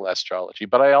sidereal astrology,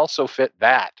 but I also fit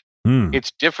that.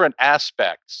 It's different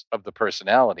aspects of the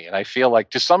personality. And I feel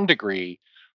like to some degree,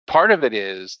 part of it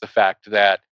is the fact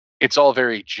that it's all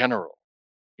very general.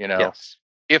 You know, Yes.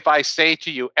 If I say to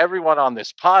you, everyone on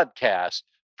this podcast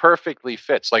perfectly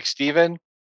fits, like Stephen,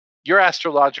 your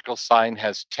astrological sign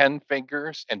has 10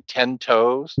 fingers and 10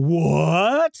 toes.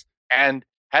 What? And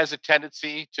has a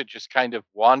tendency to just kind of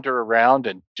wander around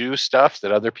and do stuff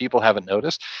that other people haven't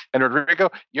noticed. And Rodrigo,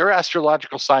 your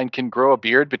astrological sign can grow a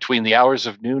beard between the hours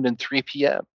of noon and 3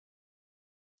 p.m.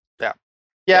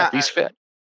 Yeah, these fit.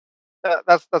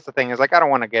 That's the thing, is like, I don't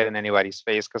want to get in anybody's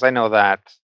face, because I know that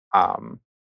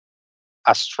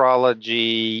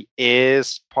astrology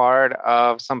is part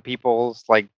of some people's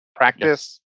like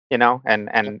practice, you know, and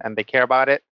they care about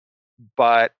it.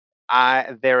 But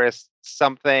there is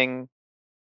something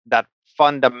that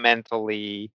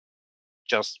fundamentally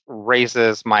just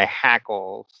raises my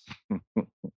hackles.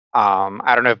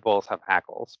 I don't know if bulls have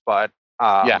hackles, but they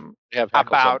have hackles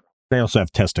about They also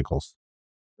have testicles.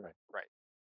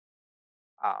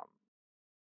 right.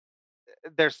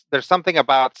 There's something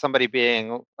about somebody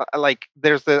being like,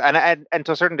 there's the and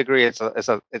to a certain degree it's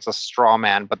a straw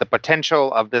man, but the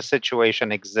potential of this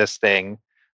situation existing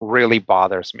really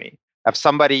bothers me. If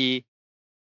somebody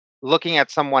looking at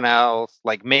someone else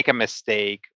like make a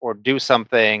mistake or do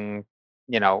something,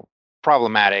 you know,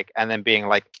 problematic, and then being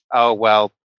like, oh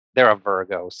well, they're a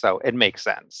Virgo, so it makes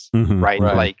sense, right?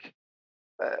 Right. Like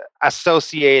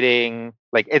associating,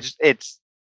 like it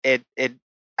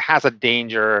has a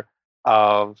danger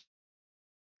of,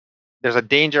 there's a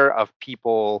danger of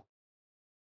people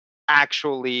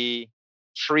actually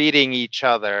treating each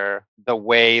other the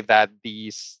way that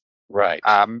these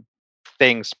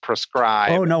things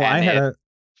prescribe. Oh no, and it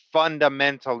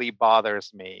fundamentally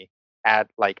bothers me.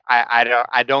 At like,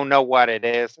 I don't know what it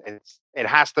is. It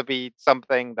has to be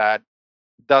something that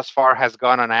thus far has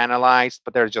gone unanalyzed,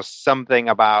 but there's just something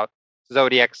about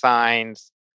zodiac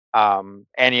signs,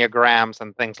 enneagrams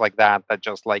and things like that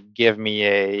just like give me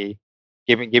a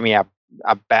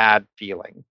bad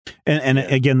feeling. And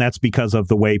again, that's because of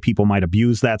the way people might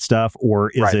abuse that stuff, or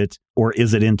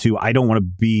is it into, I don't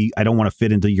want to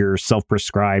fit into your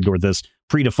self-prescribed or this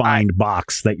predefined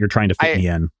box that you're trying to fit me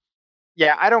in.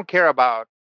 Yeah, I don't care about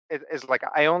it. It's like,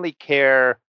 I only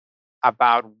care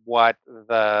about what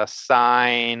the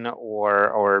sign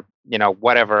or you know,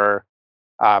 whatever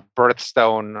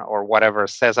birthstone or whatever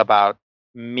says about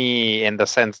me, in the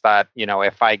sense that, you know,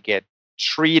 if I get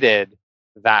treated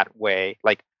that way,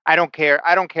 like, I don't care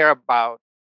about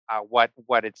what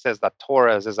it says that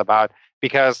Taurus is about,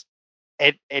 because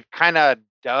it kind of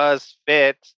does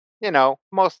fit, you know,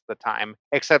 most of the time,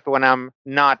 except when I'm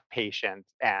not patient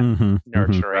and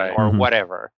nurturing or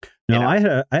whatever. No, you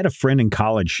know? I had a friend in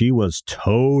college. She was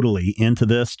totally into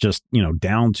this, just, you know,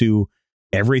 down to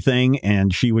everything.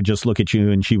 And she would just look at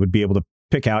you and she would be able to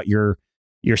pick out your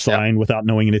sign without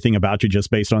knowing anything about you,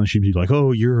 just based on, she'd be like,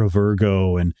 oh, you're a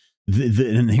Virgo. And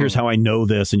and here's how I know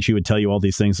this. And she would tell you all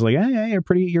these things. Like, yeah, you're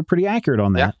pretty accurate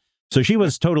on that. Yeah. So she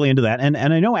was totally into that. And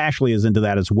I know Ashley is into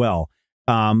that as well.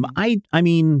 I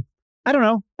mean, I don't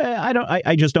know.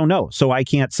 I just don't know. So I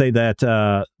can't say that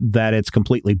that it's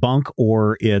completely bunk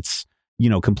or it's, you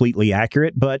know, completely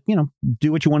accurate, but, you know,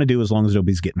 do what you want to do as long as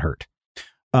nobody's getting hurt.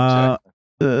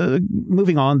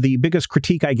 Moving on, the biggest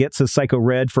critique I get, says Psycho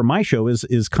Red, for my show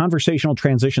is conversational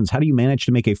transitions. How do you manage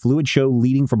to make a fluid show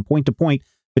leading from point to point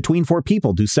between four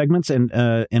people? Do segments and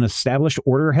an established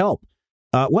order help?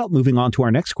 Well, moving on to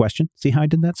our next question. See how I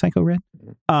did that, Psycho Red?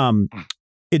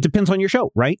 It depends on your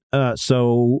show, right?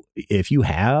 So if you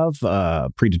have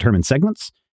predetermined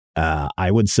segments,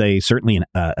 I would say certainly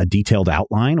a detailed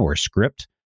outline or a script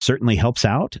certainly helps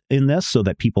out in this, so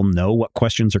that people know what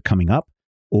questions are coming up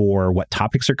or what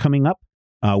topics are coming up.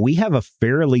 We have a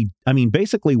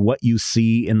basically what you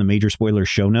see in the Major Spoilers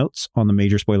show notes on the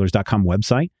majorspoilers.com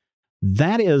website,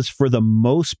 that is for the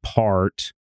most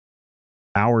part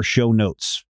our show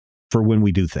notes for when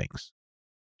we do things.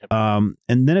 And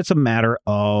then it's a matter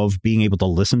of being able to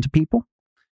listen to people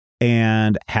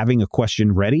and having a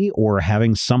question ready, or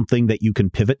having something that you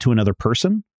can pivot to another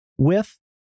person with.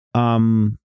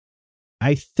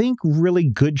 I think really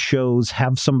good shows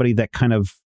have somebody that kind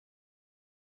of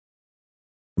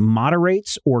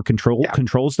moderates or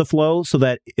controls the flow, so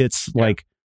that it's like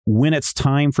when it's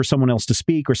time for someone else to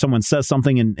speak or someone says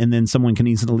something and then someone can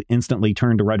instantly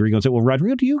turn to Rodrigo and say, well,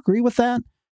 Rodrigo, do you agree with that?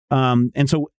 And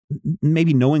so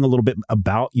maybe knowing a little bit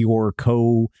about your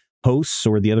co-hosts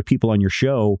or the other people on your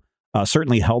show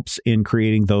certainly helps in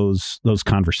creating those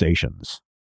conversations.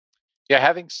 Yeah,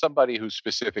 having somebody whose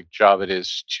specific job it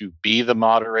is to be the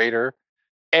moderator,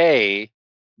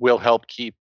 will help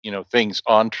keep things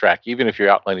on track, even if your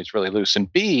outline is really loose,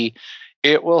 and B,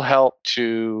 it will help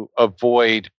to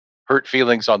avoid hurt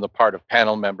feelings on the part of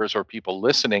panel members or people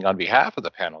listening on behalf of the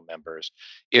panel members.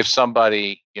 If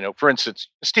somebody, for instance,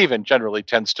 Stephen generally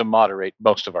tends to moderate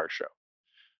most of our show.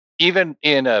 Even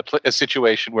in a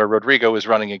situation where Rodrigo is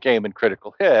running a game in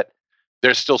Critical Hit,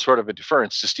 there's still sort of a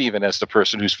deference to Stephen as the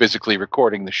person who's physically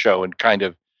recording the show and kind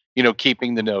of,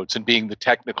 keeping the notes and being the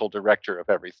technical director of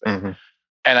everything. Mm-hmm.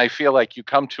 And I feel like you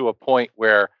come to a point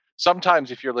where sometimes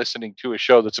if you're listening to a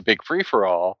show that's a big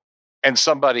free-for-all and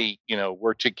somebody,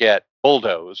 were to get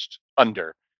bulldozed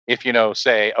under, if,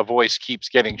 say a voice keeps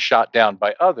getting shot down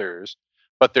by others,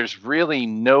 but there's really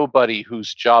nobody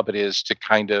whose job it is to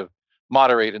kind of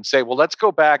moderate and say, well, let's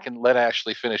go back and let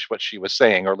Ashley finish what she was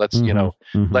saying, or let's,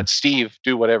 let Steve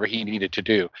do whatever he needed to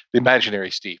do. The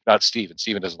imaginary Steve, not Steven.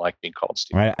 Steven doesn't like being called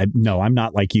Steve. No, I'm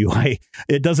not like you.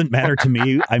 It doesn't matter to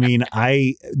me. I mean,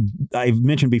 I've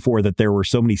mentioned before that there were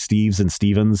so many Steves and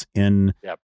Stevens in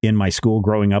my school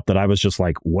growing up that I was just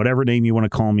like, whatever name you want to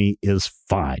call me is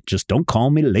fine. Just don't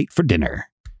call me late for dinner.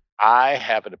 I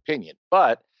have an opinion,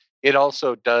 but it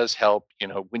also does help,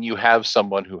 when you have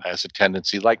someone who has a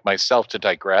tendency, like myself, to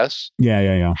digress.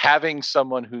 Yeah. Having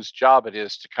someone whose job it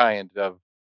is to kind of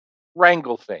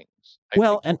wrangle things.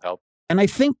 Help. And I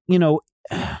think,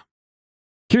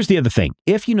 here's the other thing.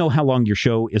 If you know how long your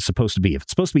show is supposed to be, if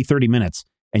it's supposed to be 30 minutes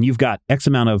and you've got X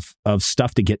amount of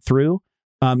stuff to get through,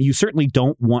 you certainly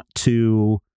don't want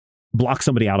to block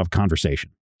somebody out of conversation.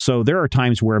 So there are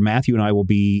times where Matthew and I will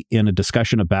be in a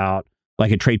discussion about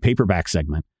like a trade paperback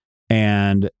segment.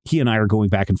 And he and I are going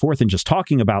back and forth and just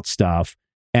talking about stuff.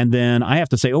 And then I have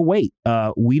to say, oh, wait,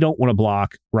 we don't want to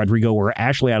block Rodrigo or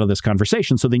Ashley out of this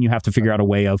conversation. So then you have to figure out a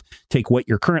way of take what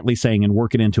you're currently saying and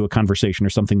work it into a conversation or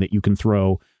something that you can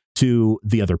throw to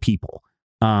the other people.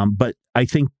 But I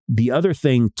think the other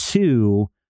thing, too,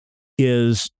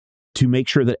 is to make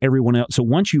sure that everyone else. So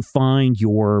once you find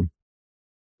your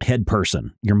head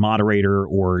person, your moderator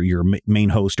or your main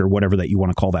host or whatever that you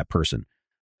want to call that person,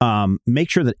 make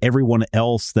sure that everyone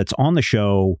else that's on the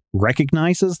show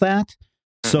recognizes that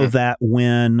so that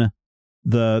when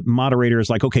the moderator is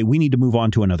like, okay, we need to move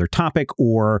on to another topic,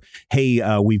 or, hey,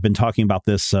 we've been talking about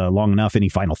this long enough. Any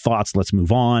final thoughts? Let's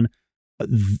move on.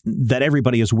 That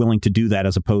everybody is willing to do that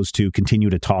as opposed to continue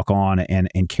to talk on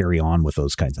and carry on with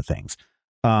those kinds of things.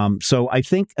 So I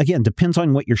think, again, depends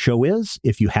on what your show is.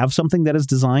 If you have something that is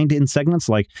designed in segments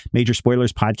like Major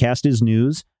Spoilers Podcast is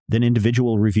news, then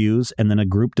individual reviews, and then a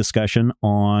group discussion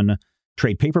on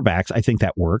trade paperbacks, I think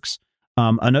that works.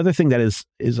 Another thing that is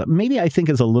maybe I think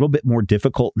is a little bit more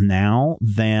difficult now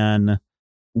than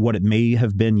what it may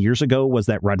have been years ago was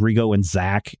that Rodrigo and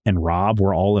Zach and Rob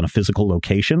were all in a physical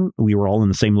location. We were all in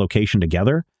the same location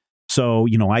together. So,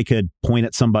 I could point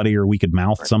at somebody or we could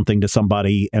mouth something to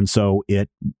somebody. And so it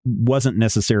wasn't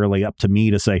necessarily up to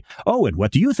me to say, oh, and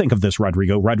what do you think of this,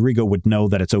 Rodrigo? Rodrigo would know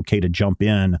that it's okay to jump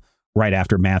in right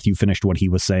after Matthew finished what he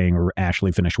was saying or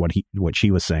Ashley finished what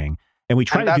she was saying. And we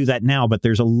try to do that now, but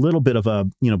there's a little bit of a,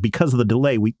 because of the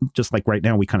delay, we just like right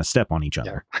now, we kind of step on each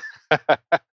other. Yeah.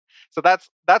 So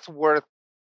that's worth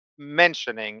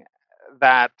mentioning,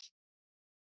 that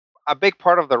a big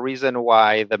part of the reason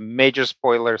why the Major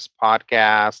Spoilers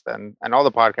podcast and all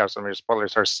the podcasts on Major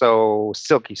Spoilers are so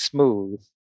silky smooth,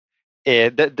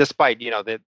 despite,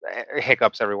 the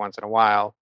hiccups every once in a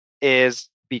while, is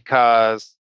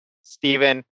because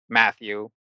Stephen, Matthew,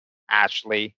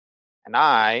 Ashley, and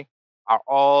I are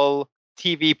all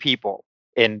TV people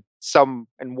in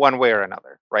one way or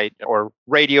another, right? Or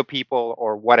radio people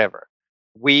or whatever.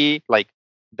 We like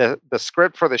the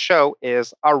script for the show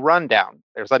is a rundown.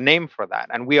 There's a name for that.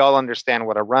 And we all understand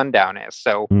what a rundown is.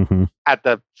 So at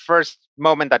the first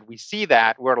moment that we see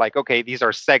that, we're like, okay, these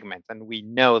are segments, and we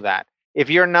know that. If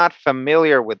you're not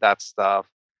familiar with that stuff,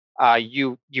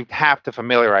 you have to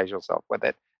familiarize yourself with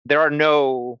it. There are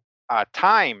no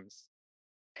times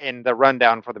in the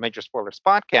rundown for the Major Spoilers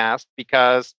podcast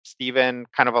because Stephen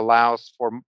kind of allows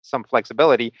for some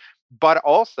flexibility, but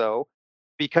also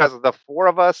because the four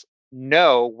of us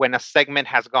know when a segment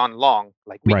has gone long.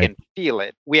 Like we can feel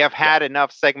it. We have had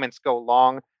enough segments go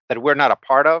long that we're not a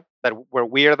part of, that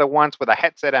we're the ones with a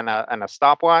headset and a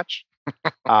stopwatch,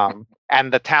 and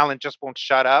the talent just won't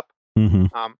shut up.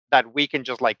 That we can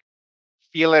just like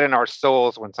feel it in our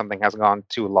souls when something has gone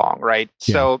too long, right?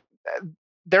 Yeah. So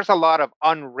there's a lot of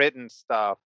unwritten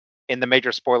stuff in the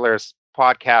Major Spoilers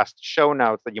podcast show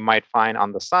notes that you might find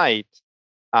on the site.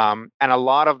 And a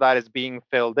lot of that is being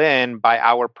filled in by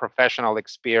our professional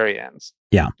experience.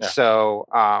 Yeah. So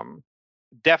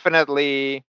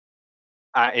definitely,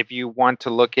 if you want to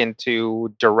look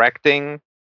into directing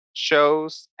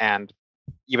shows and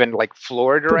even like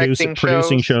floor directing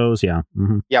producing shows, yeah.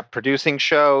 Mm-hmm. Yeah, producing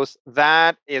shows,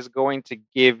 that is going to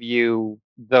give you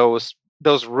those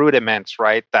rudiments,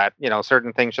 right? That,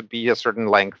 certain things should be a certain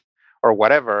length or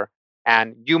whatever.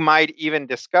 And you might even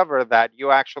discover that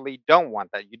you actually don't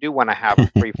want that. You do want to have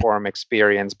a free-form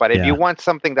experience. But if you want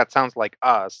something that sounds like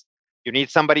us, you need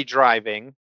somebody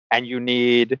driving, and you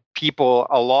need people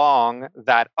along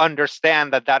that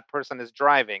understand that that person is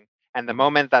driving. And the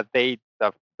moment that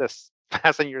this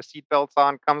fasten your seatbelts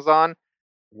on comes on,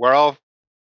 we're all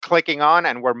clicking on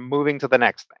and we're moving to the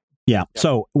next thing. Yeah.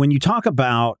 So when you talk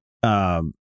about,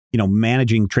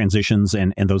 managing transitions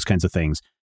and those kinds of things,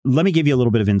 let me give you a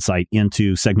little bit of insight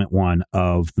into segment 1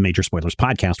 of the Major Spoilers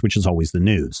podcast, which is always the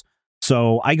news.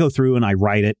 So I go through and I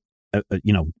write it,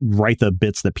 write the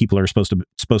bits that people are supposed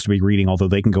to be reading, although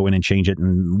they can go in and change it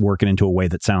and work it into a way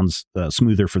that sounds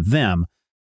smoother for them.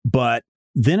 But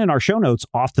then in our show notes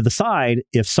off to the side,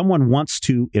 if someone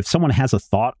has a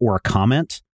thought or a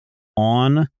comment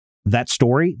on that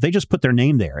story, they just put their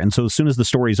name there. And so as soon as the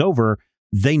story's over,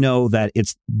 they know that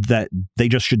they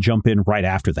just should jump in right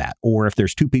after that. Or if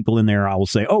there's 2 people in there, I will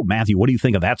say, "Oh, Matthew, what do you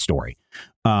think of that story?"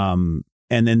 And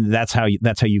then that's how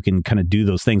you can kind of do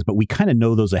those things. But we kind of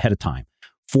know those ahead of time.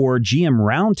 For GM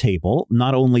Roundtable,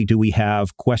 not only do we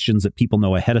have questions that people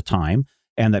know ahead of time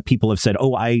and that people have said,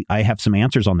 "Oh, I have some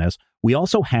answers on this," we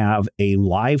also have a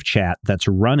live chat that's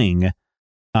running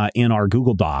in our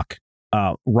Google Doc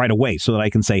right away, so that I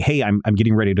can say, "Hey, I'm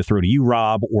getting ready to throw to you,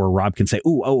 Rob," or Rob can say,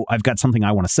 "Oh, I've got something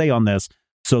I want to say on this,"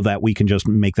 so that we can just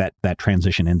make that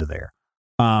transition into there.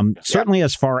 Certainly,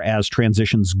 as far as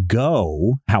transitions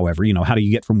go, however, how do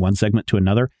you get from one segment to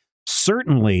another?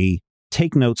 Certainly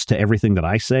take notes to everything that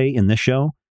I say in this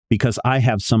show, because I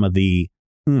have some of the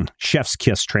chef's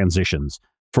kiss transitions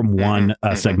from one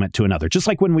segment to another. Just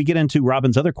like when we get into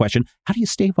Robin's other question, how do you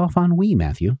stave off ennui,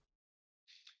 Matthew?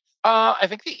 I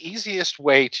think the easiest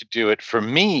way to do it, for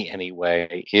me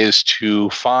anyway, is to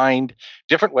find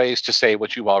different ways to say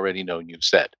what you already know you've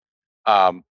said.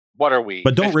 What are we?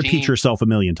 But don't 15? Repeat yourself a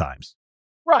million times.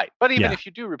 Right. But even if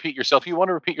you do repeat yourself, you want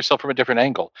to repeat yourself from a different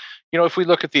angle. If we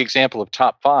look at the example of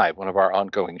Top 5, one of our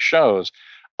ongoing shows,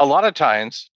 a lot of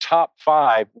times Top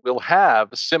 5 will have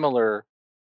similar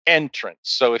entrance.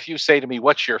 So if you say to me,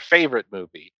 "What's your favorite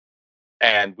movie?"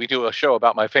 and we do a show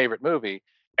about my favorite movie,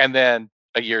 and then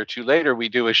a year or 2 later we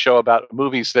do a show about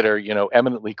movies that are,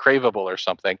 eminently craveable or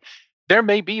something, there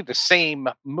may be the same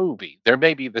movie, there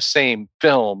may be the same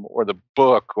film or the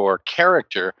book or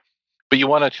character, but you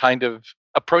want to kind of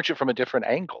approach it from a different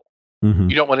angle. Mm-hmm.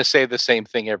 You don't want to say the same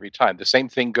thing every time. The same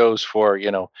thing goes for,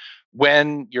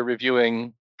 when you're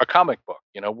reviewing a comic book,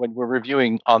 when we're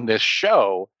reviewing on this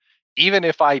show, even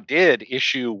if I did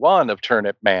issue 1 of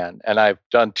Turnip Man and I've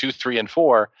done 2, 3, and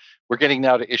 4, we're getting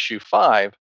now to issue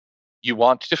 5. You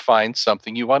want to find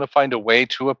something, you want to find a way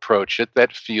to approach it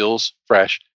that feels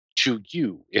fresh to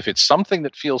you. If it's something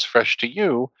that feels fresh to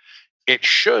you, it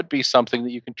should be something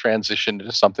that you can transition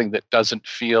into something that doesn't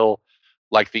feel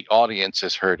like the audience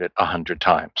has heard it 100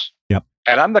 times. Yep.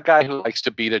 And I'm the guy who likes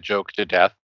to beat a joke to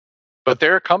death. But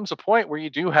there comes a point where you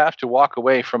do have to walk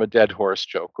away from a dead horse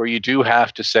joke, or you do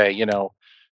have to say,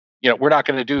 we're not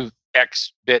going to do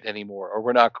X bit anymore, or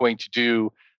we're not going to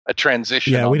do a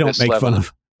transition. Yeah, on we don't this make level.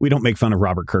 we don't make fun of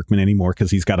Robert Kirkman anymore because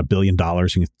he's got $1 billion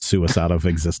and can sue us out of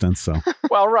existence. So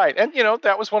well, right, and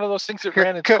that was one of those things that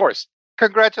ran its course.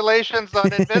 Congratulations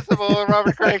on Invisible,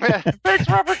 Robert Kirkman. Thanks,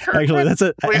 Robert Kirkman. Actually, that's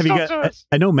it. Please don't sue us.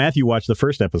 I know Matthew watched the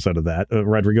first episode of that.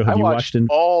 Rodrigo, have you watched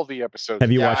all the episodes?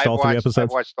 Have you watched all 3 episodes? I've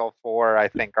watched all 4. I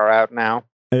think are out now.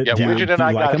 Bridget and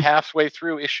I got halfway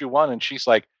through issue 1, and she's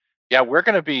like, "Yeah, we're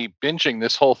going to be binging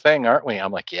this whole thing, aren't we?"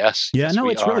 I'm like, "Yes." Yeah, yes, no,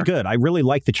 it's really good. I really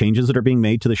like the changes that are being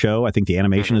made to the show. I think the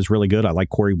animation is really good. I like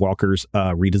Corey Walker's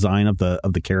redesign of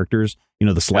the characters.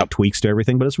 The slight tweaks to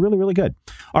everything, but it's really, really good.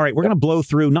 All right, we're going to blow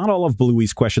through not all of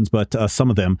Bluey's questions, but some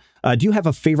of them. Do you have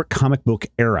a favorite comic book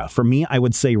era? For me, I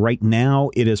would say right now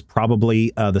it is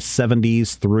probably the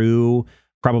 70s through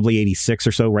probably 86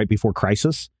 or so, right before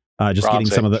Crisis. Just getting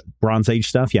some of the Bronze Age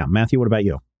stuff. Yeah, Matthew, what about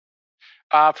you?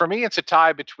 For me, it's a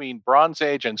tie between Bronze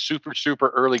Age and super, super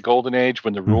early Golden Age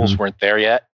when the rules weren't there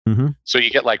yet. Mm-hmm. So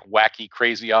you get like wacky,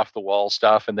 crazy off the wall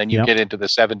stuff. And then you get into the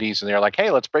 70s and they're like,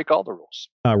 "Hey, let's break all the rules."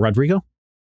 Rodrigo?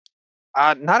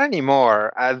 Not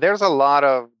anymore. There's a lot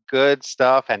of good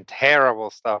stuff and terrible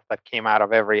stuff that came out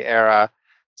of every era.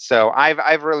 So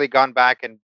I've really gone back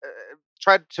and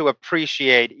tried to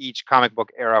appreciate each comic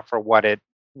book era for what it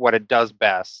does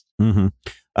best. Mm-hmm.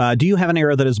 Do you have an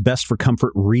era that is best for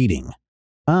comfort reading?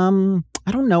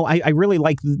 I don't know. I really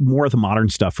like more of the modern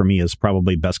stuff. For me, is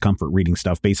probably best comfort reading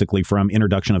stuff, basically from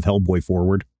introduction of Hellboy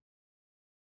forward.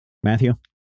 Matthew?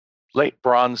 Late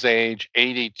Bronze Age,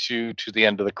 82 to the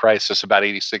end of the Crisis, about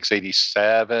 86,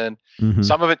 87. Mm-hmm.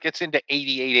 Some of it gets into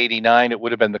 88, 89. It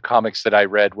would have been the comics that I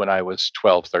read when I was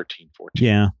 12, 13, 14.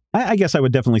 Yeah, I guess I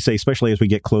would definitely say, especially as we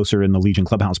get closer in the Legion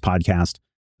Clubhouse podcast,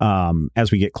 as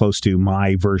we get close to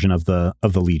my version of the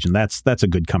Legion, that's a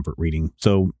good comfort reading.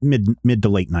 So mid to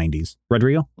late 90s.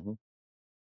 Rodrigo?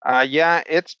 Yeah,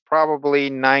 it's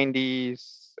probably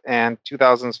 90s and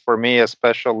 2000s for me,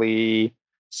 especially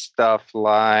stuff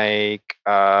like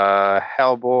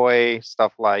Hellboy,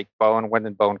 stuff like Bone. When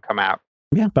did Bone come out?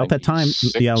 Yeah, about that time.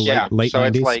 Yeah, late so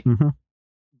 90s. It's like mm-hmm.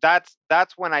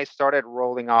 that's when I started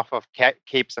rolling off of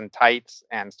capes and tights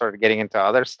and started getting into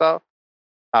other stuff.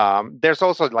 There's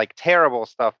also like terrible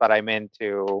stuff that I'm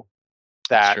into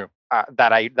that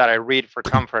I read for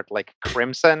comfort, like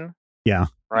Crimson. Yeah.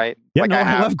 Right. Yeah. Like no,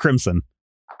 I love Crimson.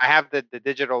 I have the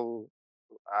digital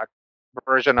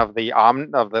version of the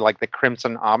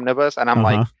Crimson Omnibus, and I'm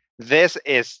like, this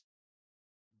is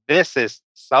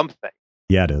something.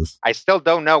 Yeah, it is. I still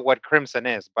don't know what Crimson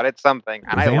is, but it's something,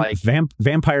 and I like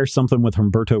Vampire something with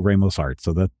Humberto Ramos art.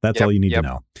 So that's all you need to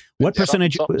know. What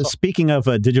percentage? Speaking of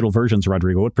digital versions,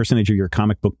 Rodrigo, what percentage of your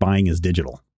comic book buying is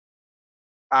digital?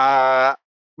 My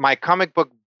comic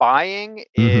book buying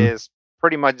is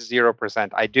pretty much 0%.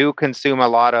 I do consume a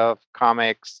lot of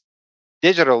comics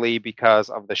digitally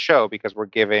because of the show, because we're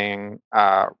giving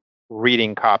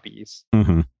reading copies,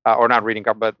 or not reading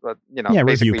copies, but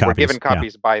basically we're given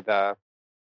copies by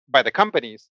the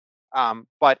companies.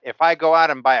 But if I go out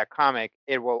and buy a comic,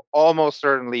 it will almost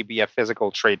certainly be a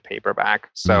physical trade paperback.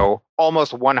 So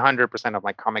almost 100% of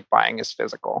my comic buying is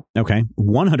physical. Okay.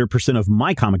 100% of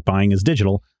my comic buying is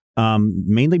digital,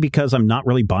 mainly because I'm not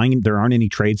really buying. There aren't any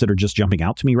trades that are just jumping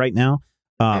out to me right now.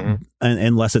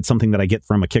 Unless it's something that I get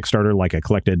from a Kickstarter, like a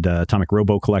collected Atomic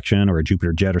Robo collection or a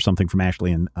Jupiter Jet or something from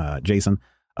Ashley and Jason.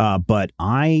 But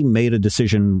I made a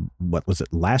decision, what was it,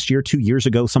 last year, 2 years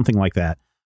ago, something like that,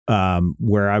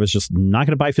 where I was just not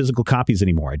going to buy physical copies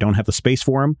anymore. I don't have the space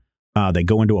for them. They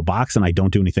go into a box and I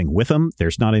don't do anything with them.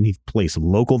 There's not any place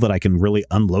local that I can really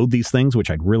unload these things,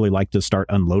 which I'd really like to start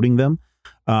unloading them.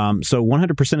 So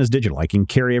 100% is digital. I can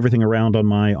carry everything around on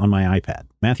my iPad.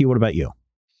 Matthew, what about you?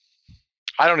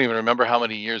 I don't even remember how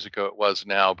many years ago it was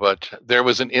now, but there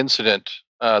was an incident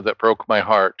that broke my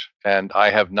heart, and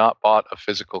I have not bought a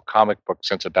physical comic book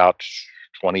since about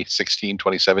 2016,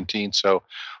 2017. So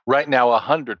right now,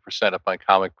 100% of my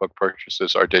comic book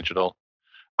purchases are digital.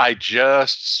 I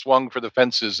just swung for the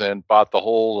fences and bought the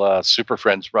whole Super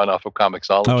Friends run off of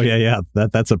Comixology. Oh, yeah.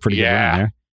 That's a pretty good run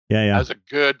there. Yeah. That was a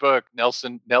good book.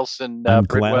 Nelson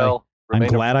Bridwell. I'm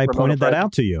glad I pointed that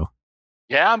out to you.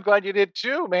 Yeah, I'm glad you did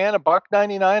too, man.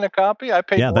 $1.99 a copy. I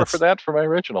paid more for that for my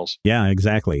originals. Yeah,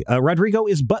 exactly. Rodrigo,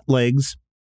 is butt legs?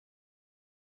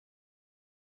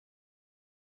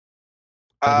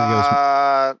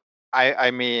 I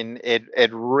mean,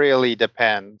 it really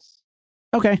depends.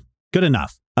 Okay, good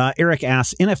enough. Eric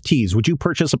asks, NFTs, would you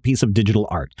purchase a piece of digital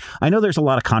art? I know there's a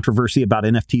lot of controversy about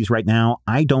NFTs right now.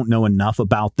 I don't know enough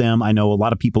about them. I know a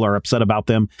lot of people are upset about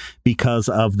them because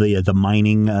of the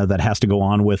mining that has to go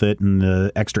on with it and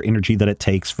the extra energy that it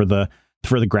takes for the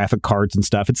graphic cards and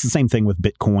stuff. It's the same thing with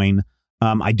Bitcoin.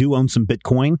 I do own some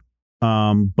Bitcoin,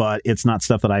 but it's not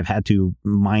stuff that I've had to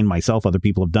mine myself. Other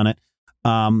people have done it.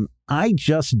 I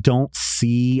just don't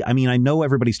see. I mean, I know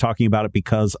everybody's talking about it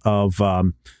because of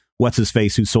what's his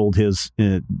face, who sold his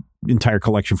entire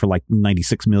collection for like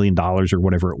 $96 million or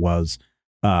whatever it was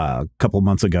a couple of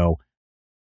months ago.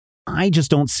 I just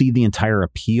don't see the entire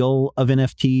appeal of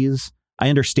NFTs. I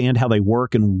understand how they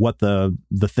work and what the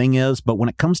thing is, but when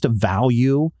it comes to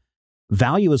value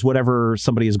is whatever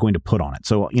somebody is going to put on it.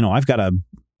 So, I've got a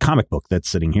comic book that's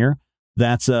sitting here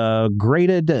that's a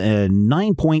graded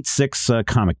 9.6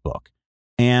 comic book.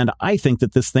 And I think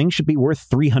that this thing should be worth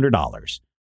 $300.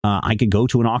 I could go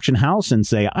to an auction house and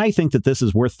say, I think that this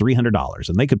is worth $300.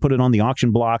 And they could put it on the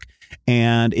auction block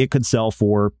and it could sell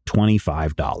for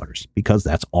 $25 because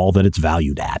that's all that it's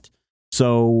valued at.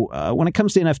 So when it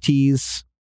comes to NFTs,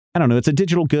 I don't know. It's a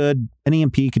digital good. An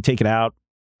EMP could take it out.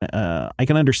 I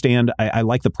can understand. I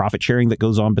like the profit sharing that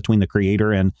goes on between the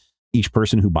creator and each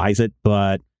person who buys it,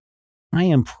 but I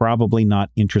am probably not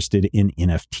interested in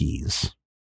NFTs.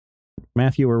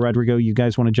 Matthew or Rodrigo, you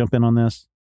guys want to jump in on this?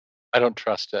 I don't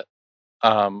trust it.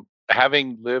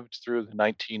 Having lived through the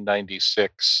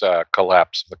 1996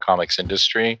 collapse of the comics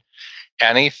industry,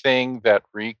 anything that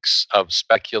reeks of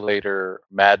speculator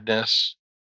madness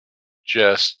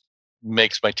just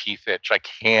makes my teeth itch. I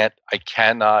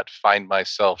cannot find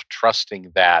myself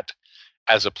trusting that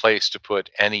as a place to put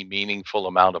any meaningful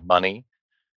amount of money.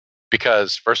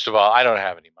 Because first of all, I don't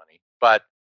have any money, but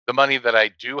the money that I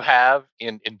do have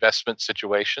in investment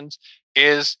situations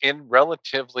is in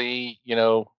relatively,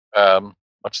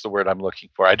 what's the word I'm looking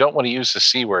for? I don't want to use the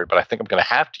C word, but I think I'm going to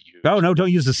have to use. Oh, no,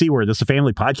 don't use the C word. This is a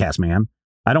family podcast, man.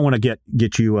 I don't want to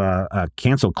get you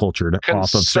cancel cultured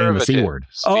off of saying the C word.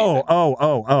 Stephen.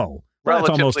 Oh. Well,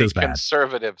 that's almost as bad.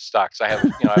 Conservative stocks. I have a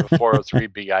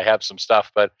 403B. I have some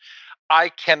stuff, but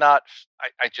I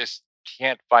just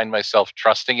can't find myself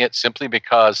trusting it simply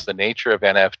because the nature of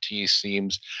NFT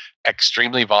seems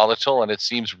extremely volatile and it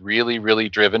seems really, really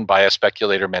driven by a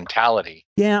speculator mentality.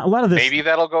 Yeah, a lot of this. Maybe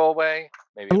that'll go away.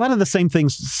 Maybe a lot of the same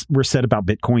things were said about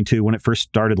Bitcoin too when it first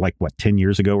started, 10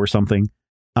 years ago or something.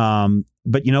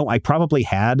 But I probably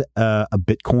had a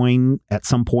Bitcoin at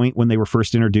some point when they were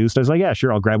first introduced. I was like, yeah,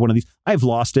 sure, I'll grab one of these. I've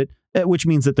lost it, which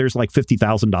means that there's like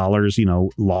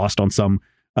 $50,000, lost on some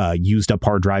used up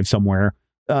hard drive somewhere.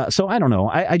 So I don't know.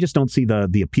 I just don't see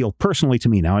the appeal personally to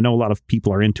me now. I know a lot of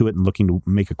people are into it and looking to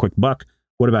make a quick buck.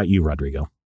 What about you, Rodrigo?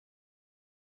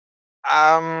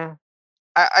 I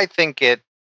think it's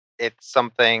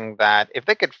something that if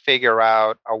they could figure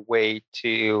out a way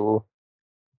to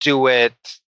do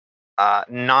it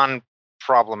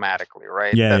non-problematically,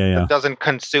 right? That doesn't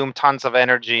consume tons of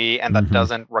energy and that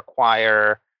doesn't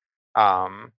require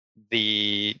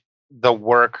the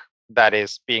work that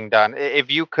is being done. If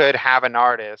you could have an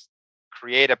artist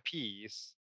create a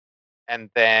piece and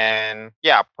then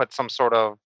put some sort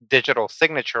of digital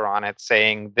signature on it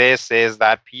saying this is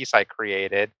that piece I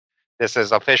created, this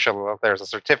is official, there's a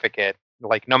certificate,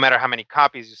 like no matter how many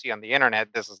copies you see on the internet,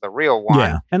 this is the real one.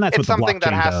 Yeah, and that's it's what the something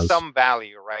that has does. some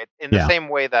value, right? In the same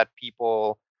way that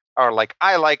people are like,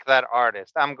 I like that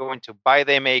artist, I'm going to buy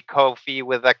them a Ko-fi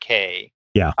with a K.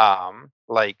 Yeah.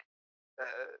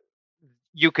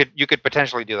 You could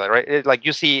potentially do that, right? Like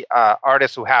you see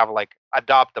artists who have like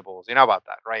adoptables, you know about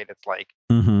that, right? It's like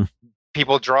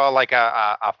people draw like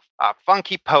a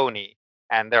funky pony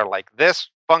and they're like, this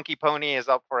funky pony is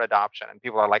up for adoption, and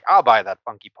people are like, I'll buy that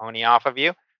funky pony off of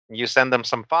you. And you send them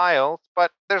some files,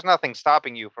 but there's nothing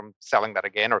stopping you from selling that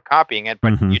again or copying it,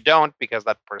 but you don't because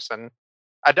that person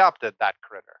adopted that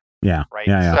critter. Yeah. Right.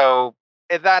 Yeah. So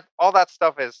all that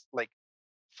stuff is like,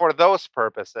 for those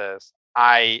purposes,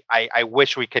 I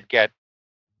wish we could get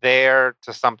there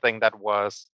to something that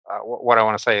was what I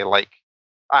want to say, like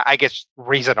I guess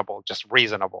reasonable, just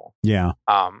reasonable. Yeah.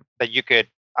 That you could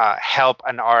help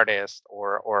an artist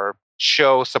or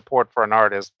show support for an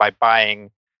artist by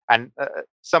buying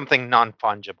something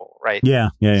non-fungible, right?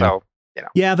 Yeah. So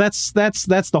that's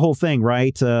the whole thing,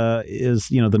 right? Is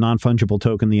the non-fungible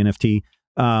token, the NFT.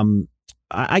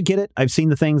 I get it. I've seen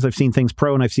the things. I've seen things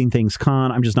pro and I've seen things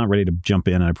con. I'm just not ready to jump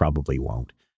in, and I probably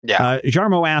won't. Yeah.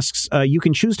 Jarmo asks, you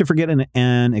can choose to forget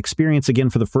an experience again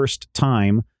for the first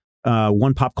time,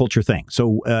 one pop culture thing.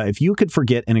 So if you could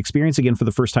forget an experience again for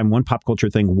the first time, one pop culture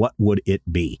thing, what would it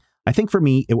be? I think for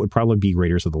me, it would probably be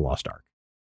Raiders of the Lost Ark.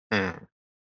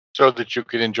 So that you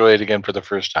could enjoy it again for the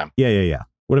first time. Yeah.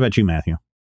 What about you, Matthew?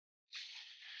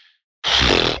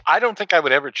 I don't think I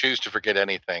would ever choose to forget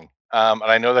anything. And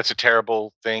I know that's a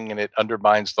terrible thing and it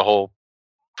undermines the whole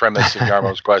premise of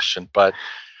Jarmo's question, but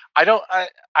I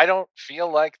don't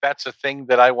feel like that's a thing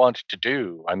that I want to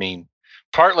do. I mean,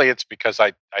 partly it's because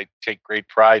I take great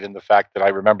pride in the fact that I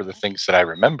remember the things that I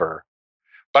remember,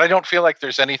 but I don't feel like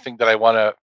there's anything that I want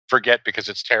to forget because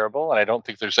it's terrible. And I don't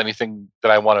think there's anything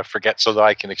that I want to forget so that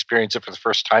I can experience it for the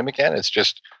first time again. It's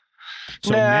just,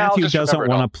 so Matthew doesn't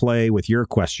want to play with your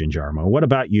question, Jarmo. What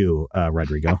about you,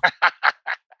 Rodrigo?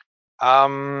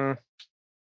 I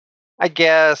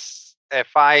guess if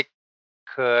I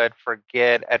could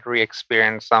forget and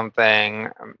re-experience something,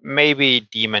 maybe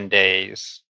Demon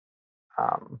Days.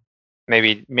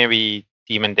 Maybe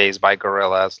Demon Days by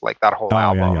Gorillaz, like that whole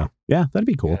album. Yeah, that'd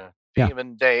be cool. Yeah.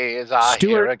 Demon Days are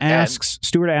here again.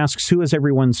 Stuart asks, who is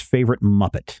everyone's favorite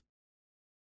Muppet?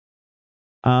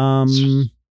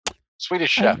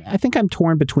 Swedish Chef. I think I'm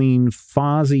torn between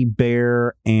Fozzie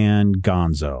Bear and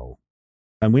Gonzo.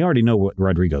 And we already know what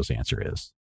Rodrigo's answer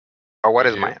is. Oh, what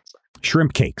is my answer?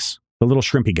 Shrimp cakes. The little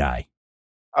shrimpy guy.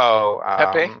 Oh,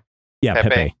 Pepe? Yeah,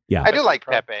 Pepe. Yeah. I do like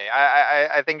Pepe.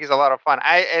 I think he's a lot of fun.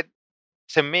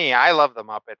 To me, I love the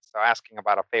Muppets. So asking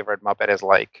about a favorite Muppet is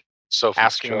like Sophie's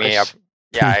asking choice.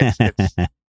 me.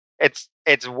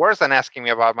 it's worse than asking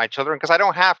me about my children because I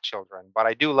don't have children, but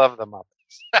I do love the Muppets.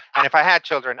 And if I had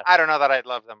children, I don't know that I'd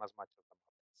love them as much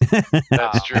as the Muppets.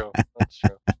 That's true. That's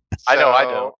true. I know. I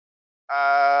don't.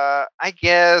 I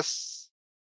guess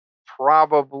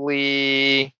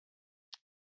probably.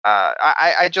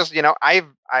 I just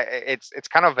it's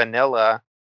kind of vanilla,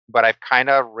 but I've kind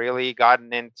of really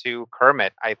gotten into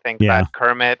Kermit. I think that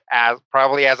Kermit, as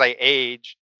I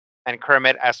age, and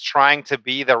Kermit as trying to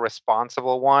be the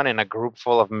responsible one in a group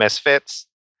full of misfits,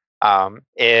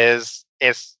 is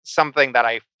something that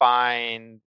I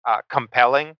find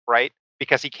compelling, right?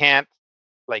 Because he can't,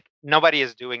 like, nobody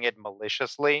is doing it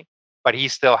maliciously, but he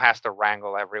still has to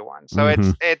wrangle everyone. So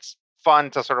it's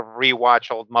fun to sort of rewatch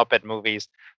old Muppet movies,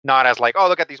 not as like, oh,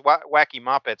 look at these wacky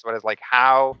Muppets, but as like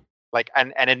how, like,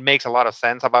 and it makes a lot of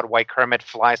sense about why Kermit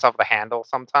flies off the handle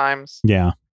sometimes.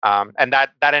 Yeah. And that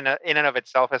in and of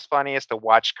itself is funny, is to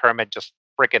watch Kermit just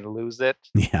freaking lose it.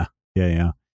 Yeah.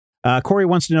 Corey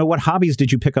wants to know, what hobbies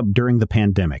did you pick up during the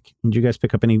pandemic? Did you guys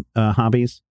pick up any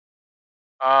hobbies?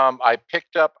 I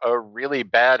picked up a really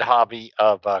bad hobby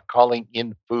of calling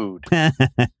in food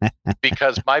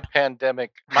because my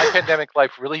pandemic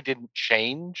life really didn't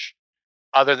change,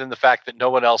 other than the fact that no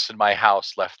one else in my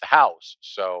house left the house.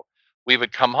 So we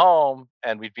would come home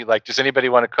and we'd be like, does anybody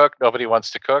want to cook? Nobody wants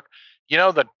to cook. You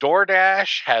know, the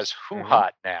DoorDash has Who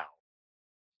Hot now.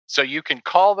 So you can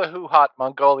call the Who Hot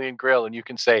Mongolian Grill and you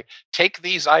can say, take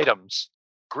these items,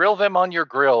 grill them on your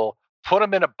grill, put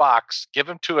them in a box, give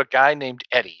them to a guy named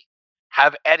Eddie,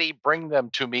 have Eddie bring them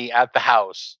to me at the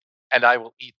house, and I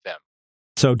will eat them.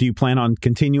 So do you plan on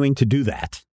continuing to do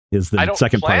that? Is the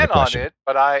second part of the question. I don't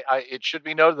plan on it, but it should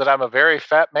be noted that I'm a very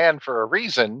fat man for a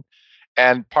reason.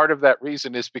 And part of that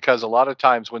reason is because a lot of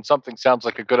times when something sounds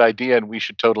like a good idea and we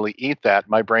should totally eat that,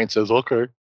 my brain says, okay.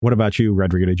 What about you,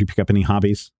 Rodrigo? Did you pick up any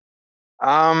hobbies?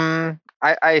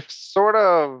 I sort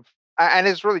of, and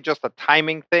it's really just a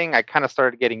timing thing. I kind of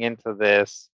started getting into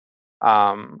this.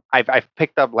 I've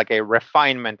picked up like a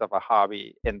refinement of a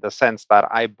hobby in the sense that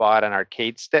I bought an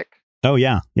arcade stick. Oh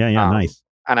yeah, nice.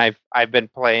 And I've been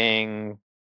playing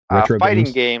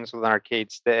fighting games with an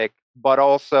arcade stick, but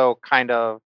also kind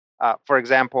of, for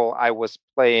example, I was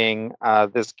playing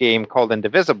this game called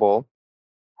Indivisible,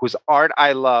 whose art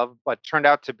I love, but turned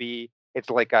out to be, it's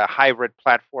like a hybrid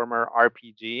platformer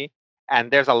RPG. And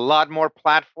there's a lot more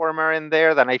platformer in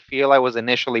there than I feel I was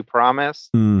initially promised.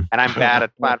 And I'm bad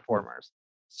at platformers.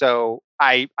 So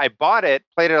I bought it,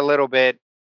 played it a little bit,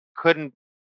 couldn't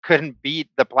beat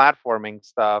the platforming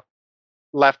stuff,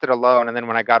 left it alone. And then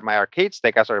when I got my arcade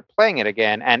stick, I started playing it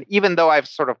again. And even though I've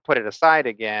sort of put it aside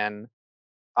again,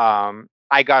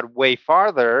 I got way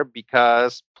farther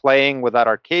because playing with that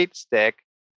arcade stick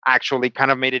actually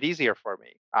kind of made it easier for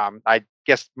me. I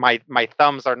guess my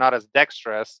thumbs are not as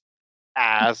dexterous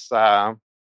as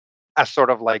sort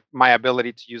of like my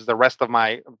ability to use the rest of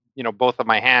my, both of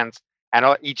my hands and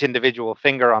each individual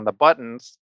finger on the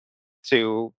buttons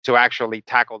to actually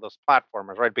tackle those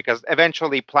platformers, right? Because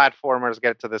eventually platformers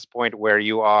get to this point where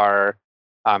you are,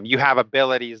 you have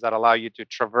abilities that allow you to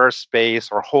traverse space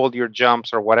or hold your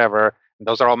jumps or whatever. And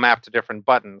those are all mapped to different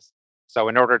buttons. So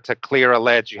in order to clear a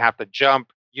ledge, you have to jump,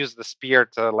 use the spear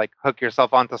to like hook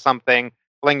yourself onto something,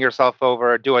 fling yourself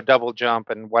over, do a double jump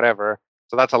and whatever.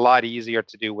 So that's a lot easier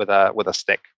to do with a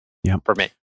stick. Yeah, for me.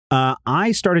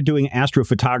 I started doing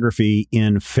astrophotography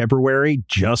in February,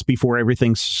 just before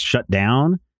everything shut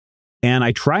down. And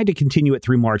I tried to continue it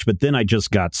through March, but then I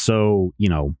just got so,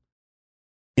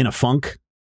 in a funk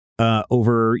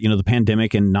over, the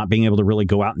pandemic and not being able to really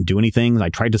go out and do anything. I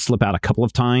tried to slip out a couple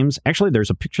of times. Actually, there's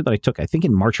a picture that I took, I think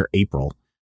in March or April,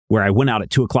 where I went out at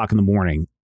 2:00 in the morning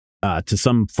to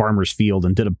some farmer's field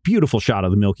and did a beautiful shot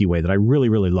of the Milky Way that I really,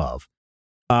 really love.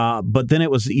 But then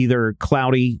it was either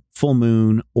cloudy, full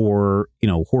moon, or,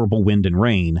 horrible wind and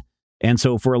rain. And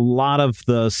so for a lot of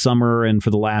the summer and for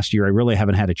the last year, I really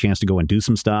haven't had a chance to go and do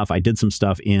some stuff. I did some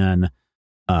stuff in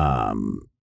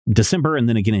December and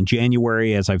then again in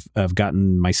January as I've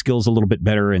gotten my skills a little bit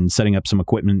better in setting up some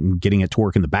equipment and getting it to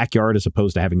work in the backyard as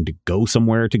opposed to having to go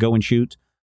somewhere to go and shoot.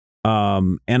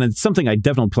 And it's something I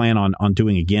definitely plan on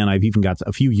doing again. I've even got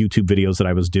a few YouTube videos that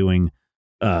I was doing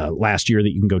last year that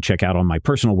you can go check out on my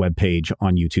personal webpage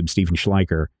on YouTube, Stephen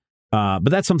Schleicher. But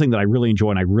that's something that I really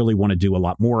enjoy and I really want to do a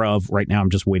lot more of. Right now,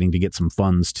 I'm just waiting to get some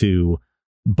funds to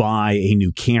buy a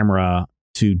new camera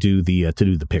to do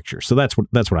the picture. So that's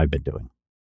what I've been doing.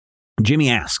 Jimmy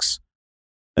asks,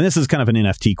 and this is kind of an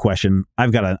NFT question.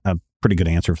 I've got a Pretty good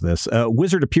answer for this.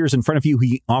 Wizard appears in front of you.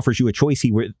 He offers you a choice.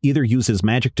 He either use his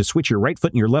magic to switch your right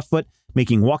foot and your left foot,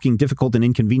 making walking difficult and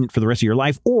inconvenient for the rest of your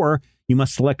life, or you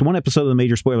must select one episode of the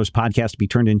Major Spoilers podcast to be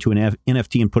turned into an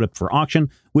NFT and put up for auction.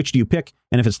 Which do you pick?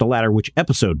 And if it's the latter, which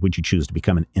episode would you choose to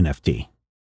become an NFT?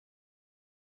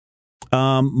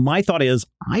 My thought is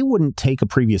I wouldn't take a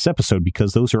previous episode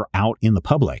because those are out in the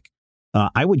public.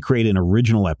 I would create an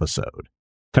original episode.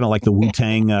 Kind of like the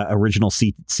Wu-Tang original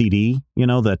CD,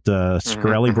 that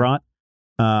Scarelli brought.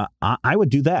 I would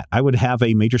do that. I would have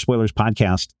a Major Spoilers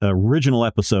podcast original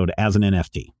episode as an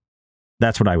NFT.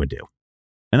 That's what I would do.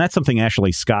 And that's something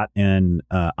actually Scott and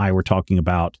I were talking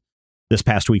about this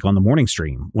past week on the morning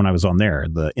stream when I was on there.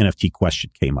 The NFT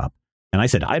question came up. And I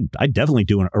said, I'd definitely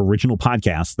do an original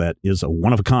podcast that is a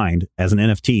one of a kind as an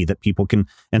NFT that people can.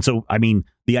 And so, I mean,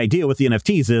 the idea with the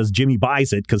NFTs is Jimmy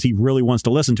buys it because he really wants to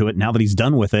listen to it. Now that he's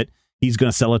done with it, he's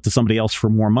going to sell it to somebody else for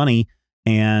more money.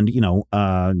 And,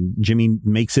 Jimmy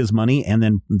makes his money. And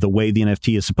then the way the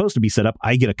NFT is supposed to be set up,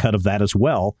 I get a cut of that as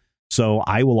well. So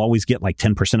I will always get like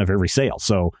 10% of every sale.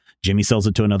 So Jimmy sells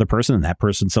it to another person and that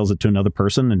person sells it to another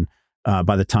person. And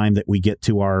by the time that we get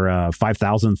to our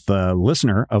 5,000th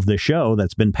listener of this show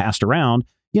that's been passed around,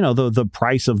 the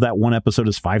price of that one episode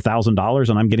is $5,000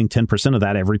 and I'm getting 10% of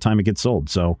that every time it gets sold.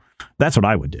 So that's what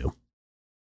I would do.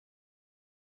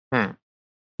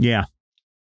 Yeah.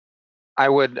 I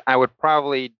would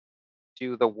probably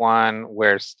do the one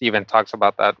where Steven talks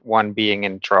about that one being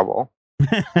in trouble.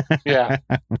 Yeah.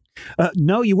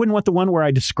 No, you wouldn't want the one where I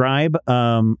describe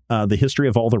the history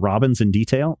of all the Robins in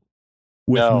detail?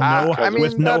 With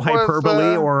no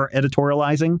hyperbole or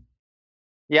editorializing?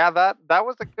 Yeah, that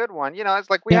was a good one. It's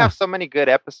like we have so many good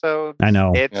episodes. I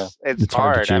know. It's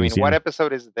hard. I mean, what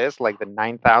episode is this? Like the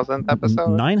 9,000th episode?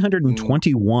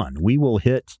 921. We will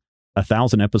hit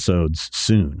 1,000 episodes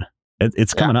soon.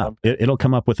 It's coming up. It'll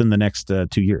come up within the next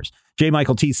 2 years. J.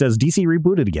 Michael T says, DC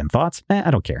rebooted again. Thoughts? I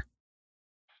don't care.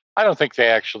 I don't think they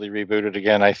actually rebooted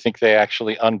again. I think they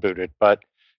actually unbooted. But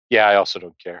yeah, I also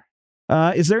don't care.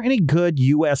 Is there any good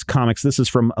U.S. comics? This is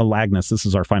from Alagnus. This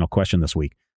is our final question this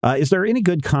week. Is there any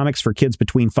good comics for kids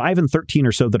between 5 and 13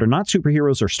 or so that are not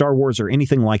superheroes or Star Wars or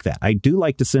anything like that? I do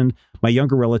like to send my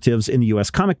younger relatives in the U.S.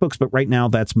 comic books, but right now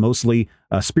that's mostly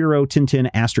Spiro,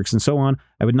 Tintin, Asterix, and so on.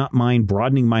 I would not mind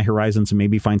broadening my horizons and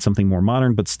maybe find something more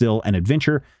modern, but still an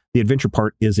adventure. The adventure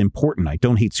part is important. I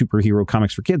don't hate superhero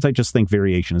comics for kids. I just think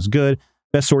variation is good.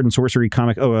 Best sword and sorcery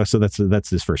comic. Oh, so that's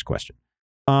his first question.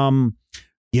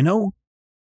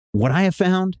 What I have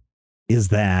found is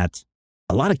that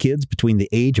a lot of kids between the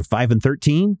age of 5 and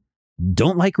 13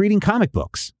 don't like reading comic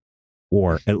books,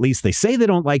 or at least they say they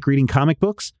don't like reading comic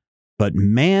books, but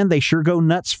man, they sure go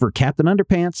nuts for Captain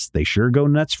Underpants. They sure go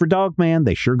nuts for Dogman.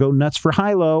 They sure go nuts for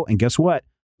Hilo. And guess what?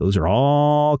 Those are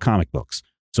all comic books.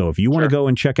 So if you want to go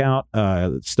and check out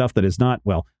stuff that is not,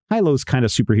 well, Hilo's kind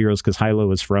of superheroes because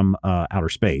Hilo is from outer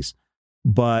space,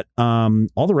 but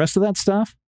all the rest of that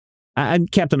stuff,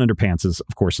 and Captain Underpants is,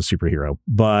 of course, a superhero,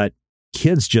 but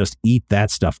kids just eat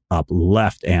that stuff up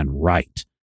left and right.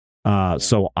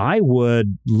 So I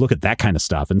would look at that kind of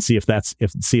stuff and see if that's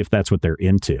what they're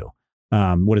into.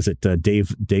 What is it?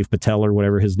 Dave Patel or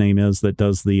whatever his name is that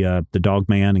does the Dog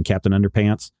Man and Captain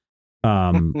Underpants.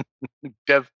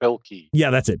 Dev Pilkey.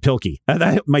 Yeah, that's it. Pilkey.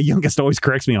 My youngest always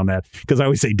corrects me on that because I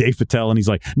always say Dave Patel and he's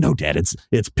like, "No, Dad, it's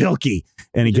Pilkey,"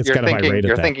 and he gets kind of irate.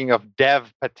 You're thinking of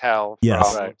Dev Patel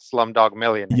from Slumdog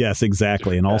Millionaire. Yes,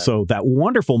 exactly, and also that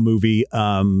wonderful movie,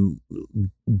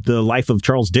 The Life of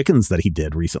Charles Dickens that he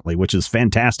did recently, which is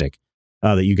fantastic.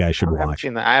 That you guys should watch.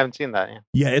 I haven't seen that yet.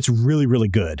 Yeah, it's really, really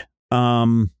good.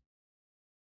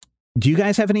 Do you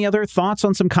guys have any other thoughts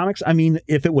on some comics? I mean,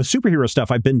 if it was superhero stuff,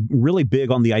 I've been really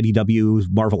big on the IDW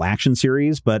Marvel Action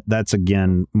Series, but that's,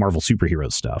 again, Marvel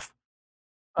superhero stuff.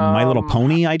 My Little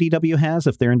Pony IDW has,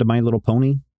 if they're into My Little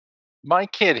Pony. My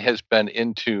kid has been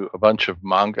into a bunch of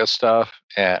manga stuff,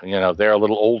 and, they're a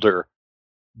little older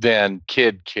than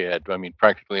kid. I mean,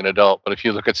 practically an adult. But if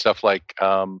you look at stuff like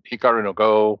Hikaru no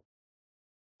Go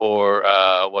or,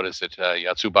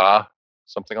 Yatsuba,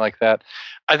 something like that.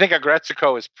 I think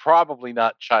Agretsuko is probably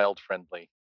not child friendly.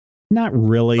 Not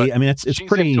really. But I mean, it's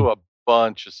pretty into a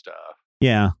bunch of stuff.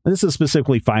 Yeah, this is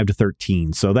specifically 5 to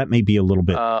 13, so that may be a little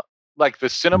bit like the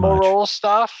cinema roll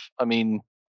stuff. I mean,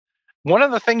 one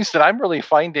of the things that I'm really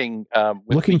finding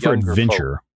with looking for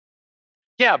adventure.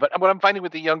 Yeah, but what I'm finding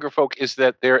with the younger folk is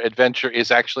that their adventure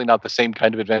is actually not the same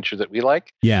kind of adventure that we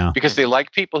like. Yeah, because they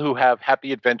like people who have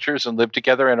happy adventures and live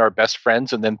together and are best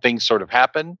friends, and then things sort of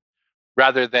happen.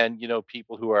 rather than,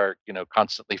 people who are,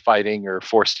 constantly fighting or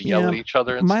forced to yell Yeah. at each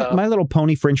other and My stuff. My Little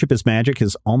Pony Friendship is Magic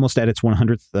is almost at its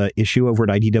 100th issue over at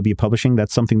IDW Publishing.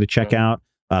 That's something to check out.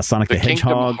 Sonic the Kingdom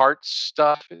Hedgehog. Hearts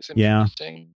stuff is Yeah.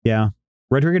 interesting. Yeah.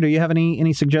 Rodrigo, do you have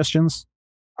any suggestions?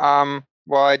 Well,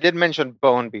 I did mention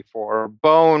Bone before.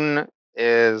 Bone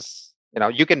is,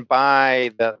 you can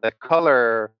buy the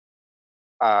color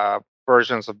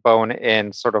versions of Bone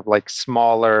in sort of like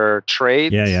smaller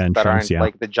trades in that chunks, aren't yeah.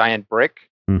 like the giant brick.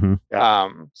 Mm-hmm. Yeah.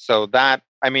 So that,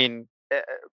 I mean,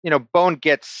 Bone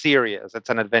gets serious. It's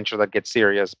an adventure that gets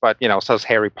serious, but so is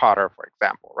Harry Potter, for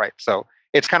example, right? So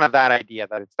it's kind of that idea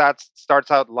that that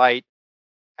starts out light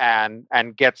and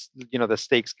gets, the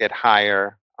stakes get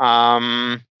higher.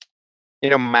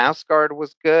 Mouse Guard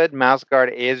was good. Mouse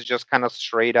Guard is just kind of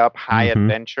straight up high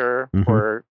adventure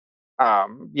for,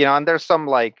 and there's some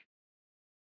like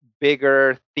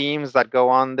bigger themes that go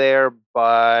on there,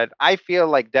 but I feel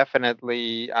like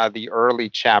definitely the early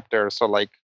chapters. So like,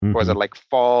 was it like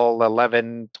fall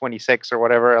 1126 or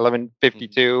whatever,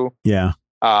 1152? Yeah.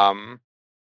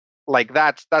 Like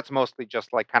that's mostly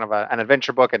just like kind of an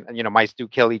adventure book, and mice do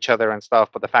kill each other and stuff,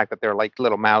 but the fact that they're like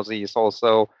little mousies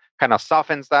also kind of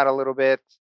softens that a little bit.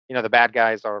 The bad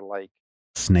guys are like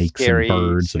snakes scary and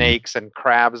birds, snakes and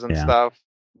crabs and stuff.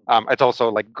 It's also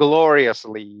like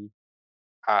gloriously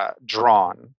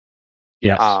drawn.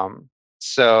 Yeah.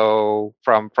 So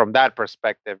from that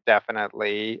perspective,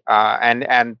 definitely.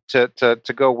 And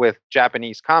to go with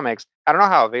Japanese comics, I don't know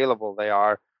how available they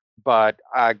are, but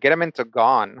get them into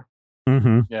Gone.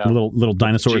 Yeah. Little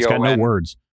dinosaurs got no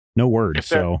words.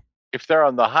 So if they're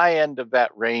on the high end of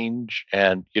that range,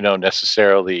 and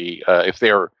necessarily if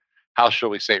they're, how shall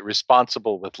we say,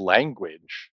 responsible with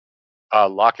language,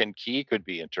 Lock and Key could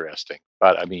be interesting.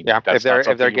 But I mean, if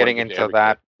they're getting into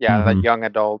that, that young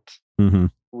adult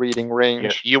reading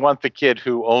range. You want the kid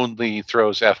who only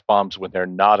throws F-bombs when they're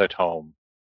not at home,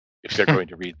 if they're going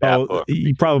to read that book.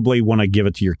 You probably want to give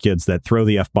it to your kids that throw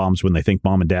the F-bombs when they think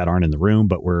mom and dad aren't in the room,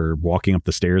 but we're walking up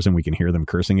the stairs and we can hear them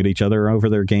cursing at each other over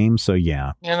their games. So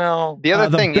yeah. The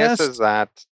other thing is that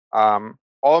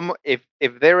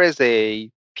if there is a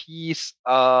piece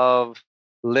of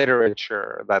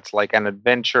literature that's like an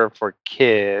adventure for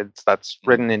kids that's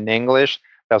written in English,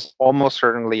 there's almost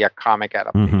certainly a comic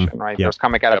adaptation, right? Yep. There's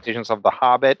comic adaptations of The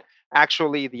Hobbit.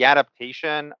 Actually, the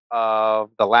adaptation of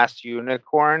The Last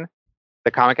Unicorn,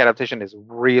 the comic adaptation is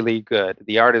really good.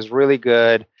 The art is really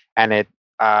good, and it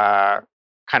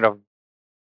kind of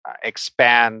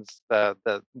expands the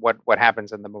what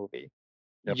happens in the movie.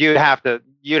 Yep. You'd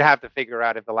have to figure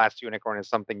out if The Last Unicorn is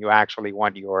something you actually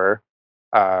want your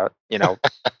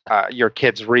your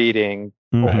kids reading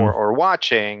or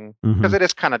watching, because it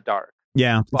is kind of dark.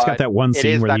 Yeah, it's got that one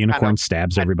scene where the unicorn kind of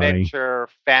stabs everybody. Adventure,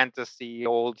 fantasy,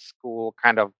 old school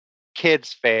kind of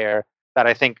kids fare that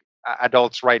I think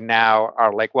adults right now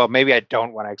are like, well, maybe I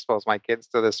don't want to expose my kids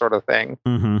to this sort of thing.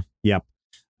 Yep.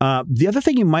 The other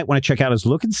thing you might want to check out is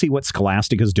look and see what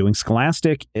Scholastic is doing.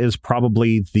 Scholastic is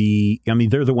probably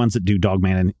they're the ones that do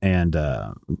Dogman and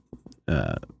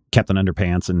Captain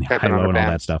Underpants and Hilo and all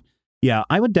that stuff. Yeah,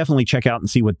 I would definitely check out and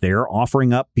see what they're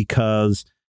offering up, because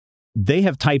they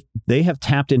have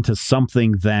tapped into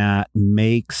something that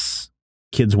makes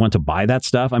kids want to buy that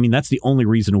stuff. I mean, that's the only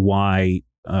reason why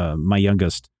my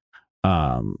youngest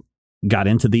got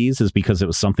into these, is because it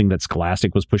was something that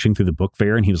Scholastic was pushing through the book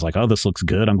fair, and he was like, oh, this looks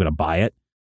good, I'm going to buy it.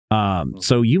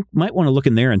 So you might want to look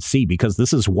in there and see, because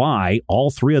this is why all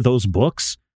three of those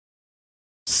books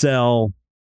sell,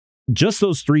 just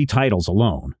those three titles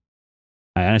alone.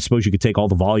 And I suppose you could take all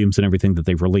the volumes and everything that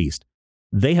they've released.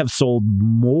 They have sold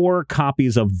more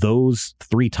copies of those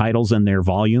three titles and their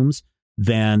volumes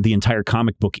than the entire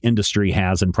comic book industry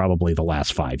has in probably the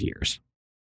last 5 years.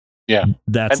 Yeah.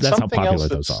 That's how popular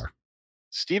those are.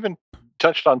 Stephen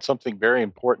touched on something very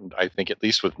important, I think, at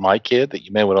least with my kid, that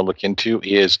you may want to look into,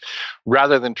 is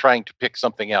rather than trying to pick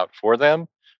something out for them,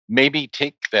 maybe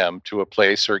take them to a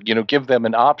place, or, give them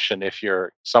an option if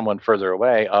you're someone further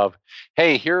away of,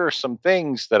 hey, here are some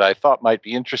things that I thought might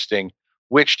be interesting.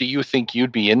 Which do you think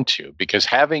you'd be into? Because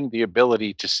having the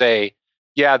ability to say,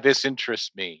 yeah, this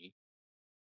interests me,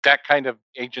 that kind of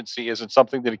agency isn't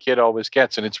something that a kid always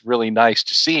gets. And it's really nice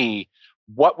to see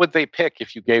what would they pick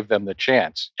if you gave them the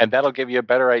chance. And that'll give you a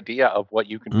better idea of what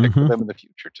you can pick for them in the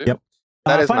future, too. Yep.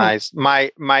 That is nice.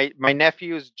 My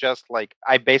nephew's just like,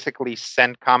 I basically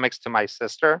send comics to my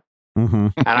sister,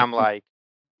 and I'm like,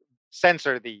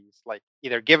 censor these, like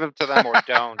either give them to them or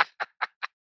don't.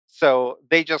 So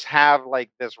they just have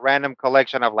like this random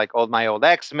collection of like my old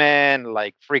X-Men,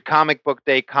 like Free Comic Book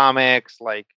Day comics,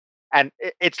 like And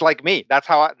it's like me. That's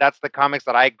the comics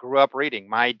that I grew up reading.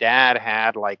 My dad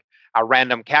had like a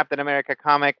random Captain America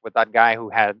comic with that guy who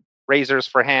had razors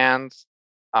for hands.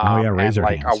 Razor and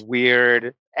like hands.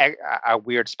 a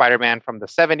weird Spider-Man from the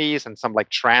 70s and some like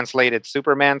translated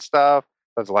Superman stuff.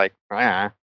 It's like,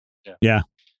 Yeah.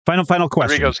 Final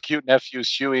question. Rodrigo's cute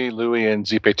nephews, Huey, Louie, and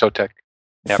Zipe Totek.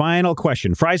 Yep. Final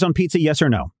question. Fries on pizza, yes or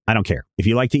no? I don't care. If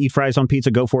you like to eat fries on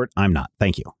pizza, go for it. I'm not.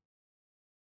 Thank you.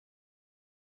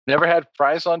 Never had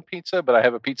fries on pizza, but I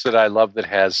have a pizza that I love that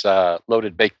has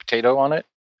loaded baked potato on it.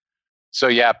 So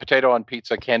yeah, potato on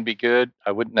pizza can be good.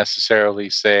 I wouldn't necessarily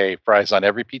say fries on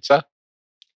every pizza,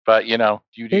 but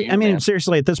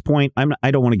seriously, at this point,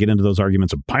 I don't want to get into those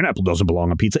arguments of pineapple doesn't belong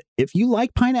on pizza. If you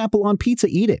like pineapple on pizza,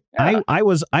 eat it. Yeah. I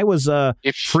was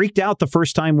freaked out the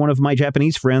first time one of my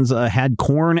Japanese friends had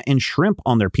corn and shrimp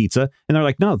on their pizza, and they're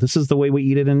like, "No, this is the way we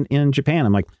eat it in Japan."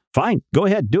 I'm like, "Fine, go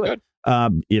ahead, do it."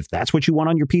 If that's what you want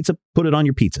on your pizza, put it on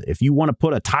your pizza. If you want to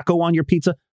put a taco on your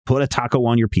pizza, put a taco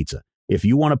on your pizza. If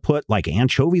you want to put like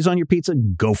anchovies on your pizza,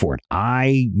 go for it.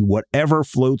 Whatever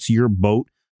floats your boat,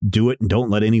 do it, and don't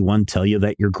let anyone tell you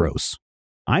that you're gross.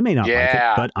 I may not like it,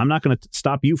 but I'm not going to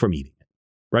stop you from eating it.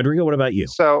 Rodrigo, what about you?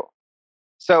 So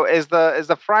is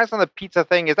the fries on the pizza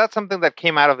thing, is that something that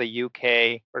came out of the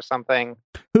UK or something?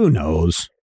 Who knows?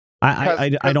 I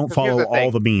don't follow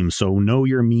all the memes, so know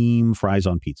your meme fries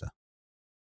on pizza.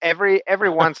 Every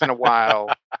once in a while,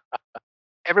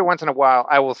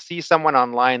 I will see someone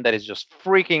online that is just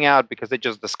freaking out because they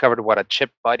just discovered what a chip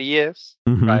buddy is,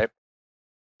 mm-hmm. right?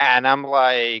 And I'm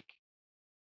like,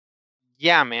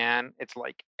 yeah, man, it's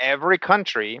like every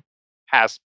country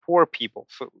has poor people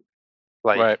food.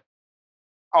 Like,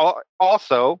 right.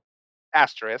 Also,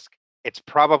 asterisk, it's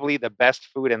probably the best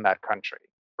food in that country,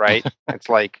 right? It's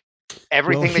like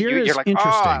everything that you're like,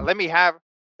 oh, let me have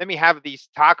these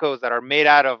tacos that are made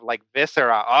out of like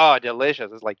viscera. Oh, delicious.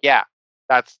 It's like, yeah,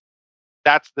 that's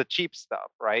the cheap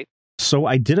stuff, right? So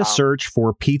I did a search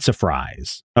for pizza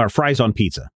fries or fries on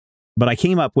pizza, but I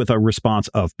came up with a response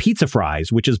of pizza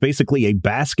fries, which is basically a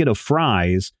basket of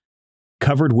fries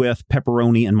covered with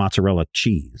pepperoni and mozzarella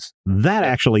cheese. That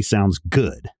actually sounds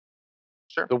good.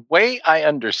 Sure. The way I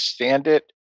understand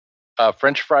it,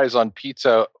 French fries on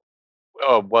pizza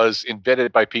was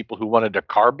invented by people who wanted a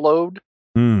carb load,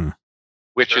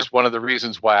 which is one of the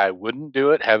reasons why I wouldn't do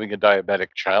it, having a diabetic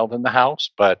child in the house.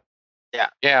 But yeah.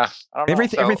 I don't know.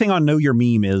 Everything on Know Your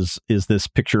Meme is this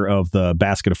picture of the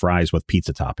basket of fries with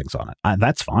pizza toppings on it.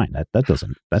 That's fine. That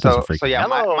doesn't freak me out.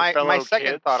 So yeah, my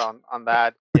second thought on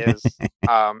that is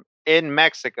in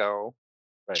Mexico,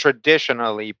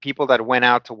 traditionally, people that went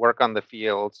out to work on the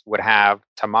fields would have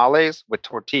tamales with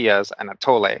tortillas and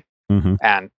atole. Mm-hmm.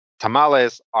 And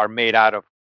tamales are made out of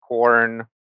corn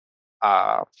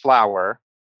flour.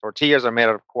 Tortillas are made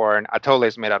out of corn. Atole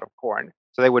is made out of corn.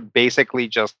 So they would basically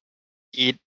just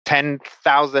eat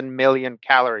 10,000 million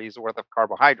calories worth of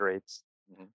carbohydrates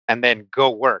and then go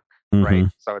work, right?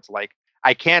 So it's like,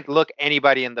 I can't look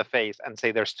anybody in the face and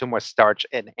say there's too much starch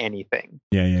in anything.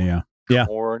 Yeah.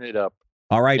 Pouring it up.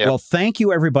 All right. Yep. Well, thank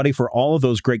you, everybody, for all of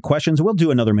those great questions. We'll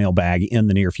do another mailbag in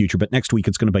the near future, but next week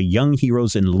it's going to be Young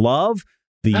Heroes in Love.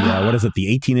 The what is it?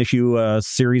 The 18-issue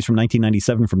series from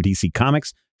 1997 from DC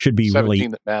Comics should be 17 really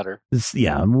that matter.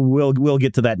 Yeah, we'll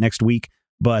get to that next week.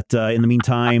 But in the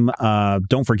meantime,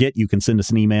 don't forget, you can send us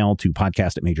an email to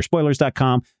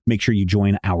podcast@majorspoilers.com. Make sure you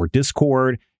join our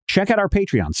Discord. Check out our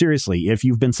Patreon. Seriously, if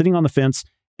you've been sitting on the fence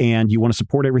and you want to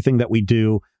support everything that we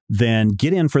do, then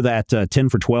get in for that 10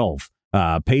 for 12.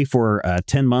 Pay for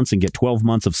 10 months and get 12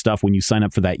 months of stuff when you sign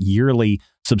up for that yearly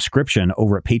subscription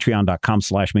over at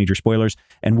patreon.com/majorspoilers.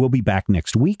 And we'll be back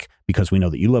next week because we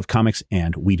know that you love comics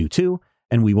and we do too.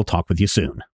 And we will talk with you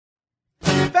soon.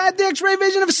 Fat Dick's Ray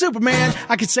Vision of Superman.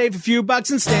 I could save a few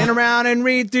bucks and stand around and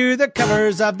read through the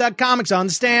covers of the comics on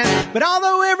the stand. But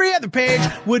although every other page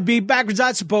would be backwards,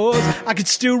 I suppose I could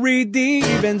still read the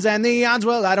evens and the odds.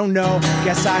 Well, I don't know.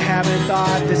 Guess I haven't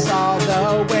thought this all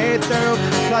the way through.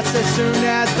 Plus, as soon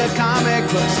as the comic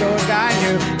book store guy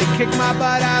knew, he kicked my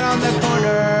butt out on the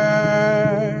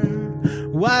corner.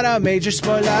 What a major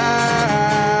spoiler.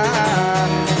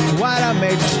 What a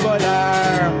major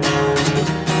spoiler.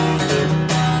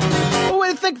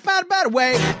 Think about a better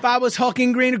way. If I was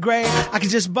hulking green or gray, I could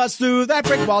just bust through that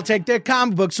brick wall, take their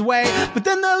comic books away. But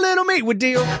then the little meat would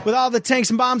deal with all the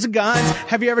tanks and bombs and guns.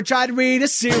 Have you ever tried to read a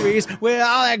series with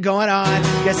all that going on?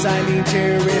 Guess I need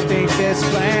to rethink this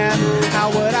plan. How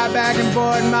would I back and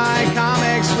board my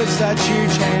comics with such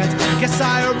huge hands? Guess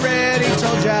I already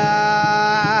told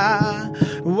ya.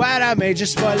 What a major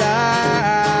spoiler.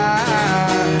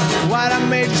 What a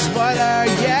major spoiler.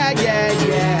 Yeah.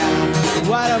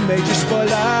 What a major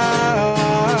spoiler.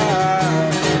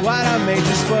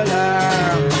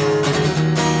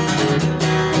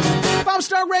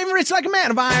 rich like a man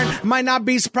of iron. I might not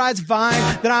be surprised to find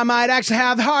that I might actually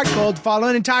have the heart cold to follow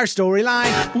an entire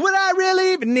storyline. But would I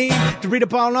really even need to read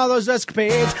up on all those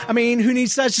escapades? I mean, who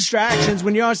needs such distractions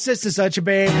when your sister's such a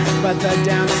babe? But the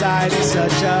downside is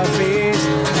such a beast.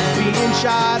 Being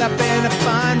shot up in a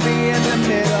fun, being the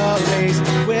Middle East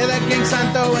with a gang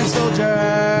sign throwing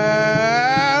soldier.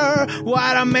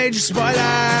 What a major spoiler!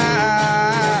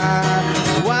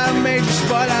 What a major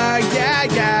spoiler! Yeah,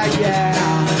 yeah, yeah!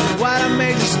 What a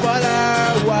major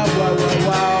spoiler! Whoa, whoa, whoa,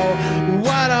 whoa!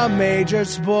 What a major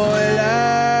spoiler!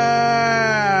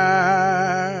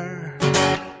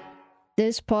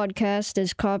 This podcast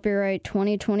is copyright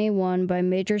 2021 by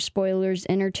Major Spoilers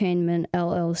Entertainment,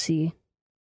 LLC.